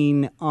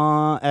 14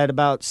 at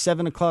about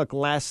 7 o'clock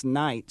last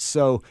night.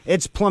 So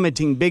it's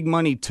plummeting. Big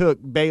money took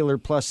Baylor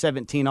plus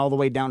 17 all the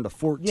way down to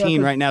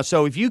 14 right now.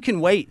 So if you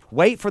can wait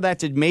for that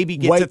to maybe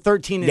get to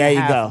 13 and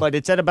a half. But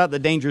it's at about the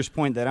dangerous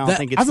point that I don't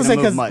think it's going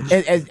to move much.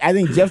 I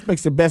think Jeff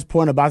makes the best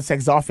point about the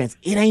Texas offense.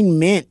 It ain't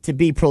meant to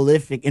be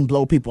prolific and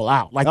blow people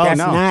out. That's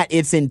not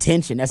its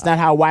intention. That's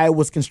not why it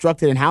was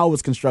constructed and how it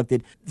was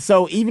constructed.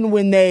 So even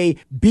when they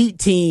beat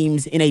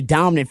teams in a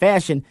dominant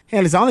fashion,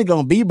 hell, it's only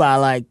going to be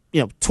by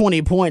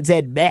 20 points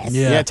at best.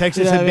 Yeah,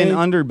 Texas had been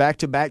under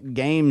back-to-back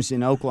games.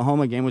 In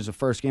Oklahoma game was the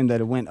first game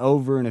that it went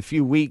over in a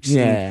few weeks.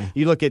 Yeah. And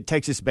you look at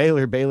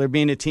Baylor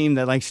being a team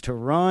that likes to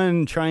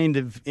run, trying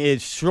to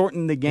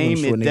shorten the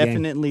game. It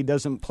definitely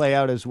doesn't play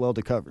out as well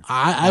to cover.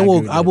 I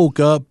woke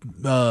up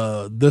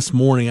this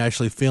morning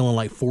actually feeling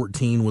like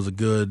 14 was a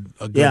good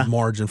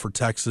margin for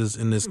Texas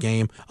in this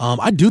game.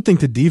 I do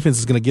think the defense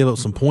is going to give up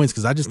some points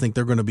because I just think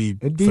they're going to be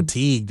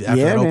fatigued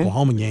after that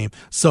Oklahoma game.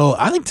 So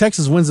I think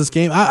Texas wins this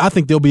game. I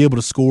think they'll be able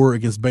to score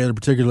against Baylor,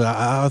 particularly.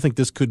 I think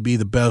this could be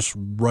the best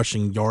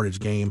rushing yardage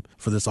game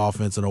for this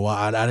offense in a while.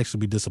 I'd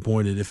actually be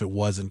disappointed if it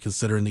wasn't,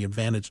 considering the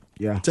advantage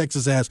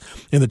Texas has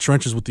in the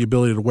trenches with the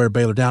ability to wear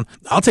Baylor down.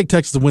 I'll take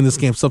Texas to win this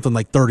game something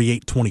like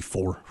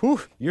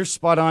 38-24. You're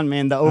spot on,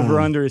 man. The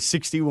over-under is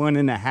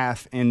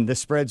 61.5, and the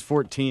spread's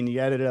 14. You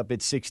added it up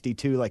at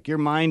 62. Like, your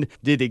mind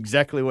did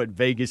exactly what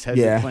Vegas has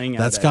it playing out.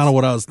 That's kind of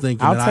what I was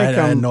thinking, and I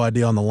had no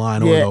idea on the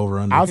line or the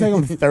over-under. I'll take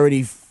them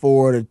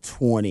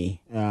 34-20,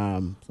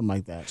 something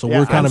like that. So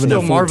we're kind of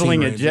still in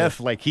marveling at range, Jeff.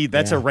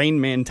 That's a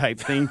Rain Man type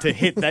thing to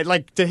hit that,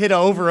 to hit an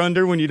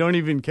over-under when you don't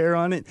even care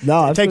on it.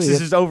 No,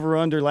 Texas's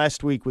over-under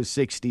last week was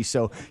 60.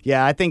 So,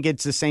 I think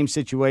it's the same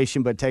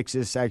situation, but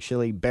Texas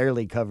actually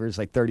barely covers,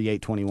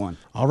 38-21.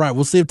 All right,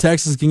 we'll see if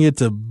Texas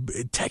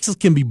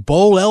can be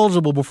bowl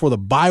eligible before the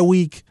bye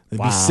week. They'd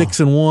be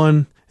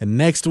 6-1, and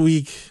next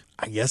week,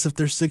 I guess if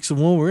they're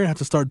 6-1, we're gonna have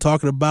to start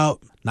talking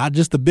about not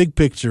just the big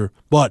picture,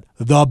 but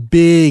the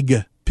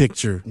big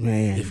picture,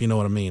 man, if you know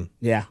what I mean.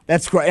 Yeah,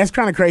 that's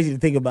kind of crazy to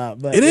think about.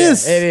 But it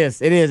is.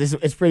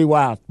 It's pretty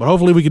wild. But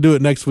hopefully we can do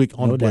it next week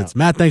on the Blitz.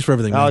 Matt, thanks for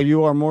everything. Oh,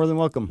 you are more than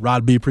welcome.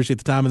 Rod B, appreciate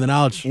the time and the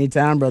knowledge.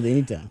 Anytime, brother,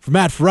 anytime. For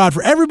Matt, for Rod,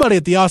 for everybody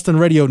at the Austin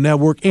Radio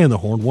Network and the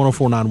Horn,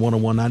 104.9,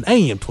 101.9,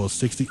 AM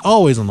 1260,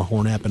 always on the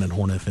Horn app and at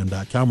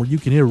hornfm.com, where you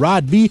can hear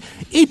Rod B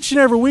each and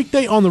every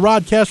weekday on the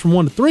Rodcast from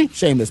 1 to 3.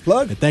 Shameless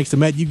plug. And thanks to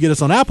Matt, you get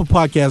us on Apple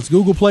Podcasts,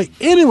 Google Play,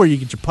 anywhere you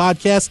get your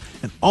podcasts,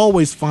 and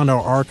always find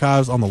our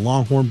archives on the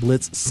Longhorn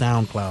Blitz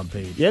SoundCloud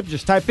page. Yep,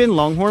 just type in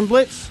Longhorn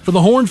Blitz. For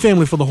the Horn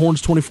family, for the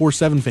Horns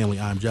 24/7 family,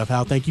 I'm Jeff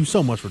Howe. Thank you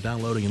so much for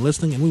downloading and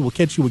listening, and we will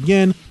catch you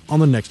again on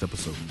the next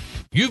episode.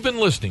 You've been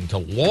listening to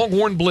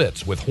Longhorn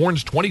Blitz with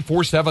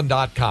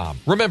Horns247.com.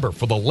 Remember,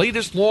 for the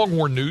latest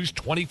Longhorn news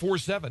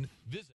 24/7, visit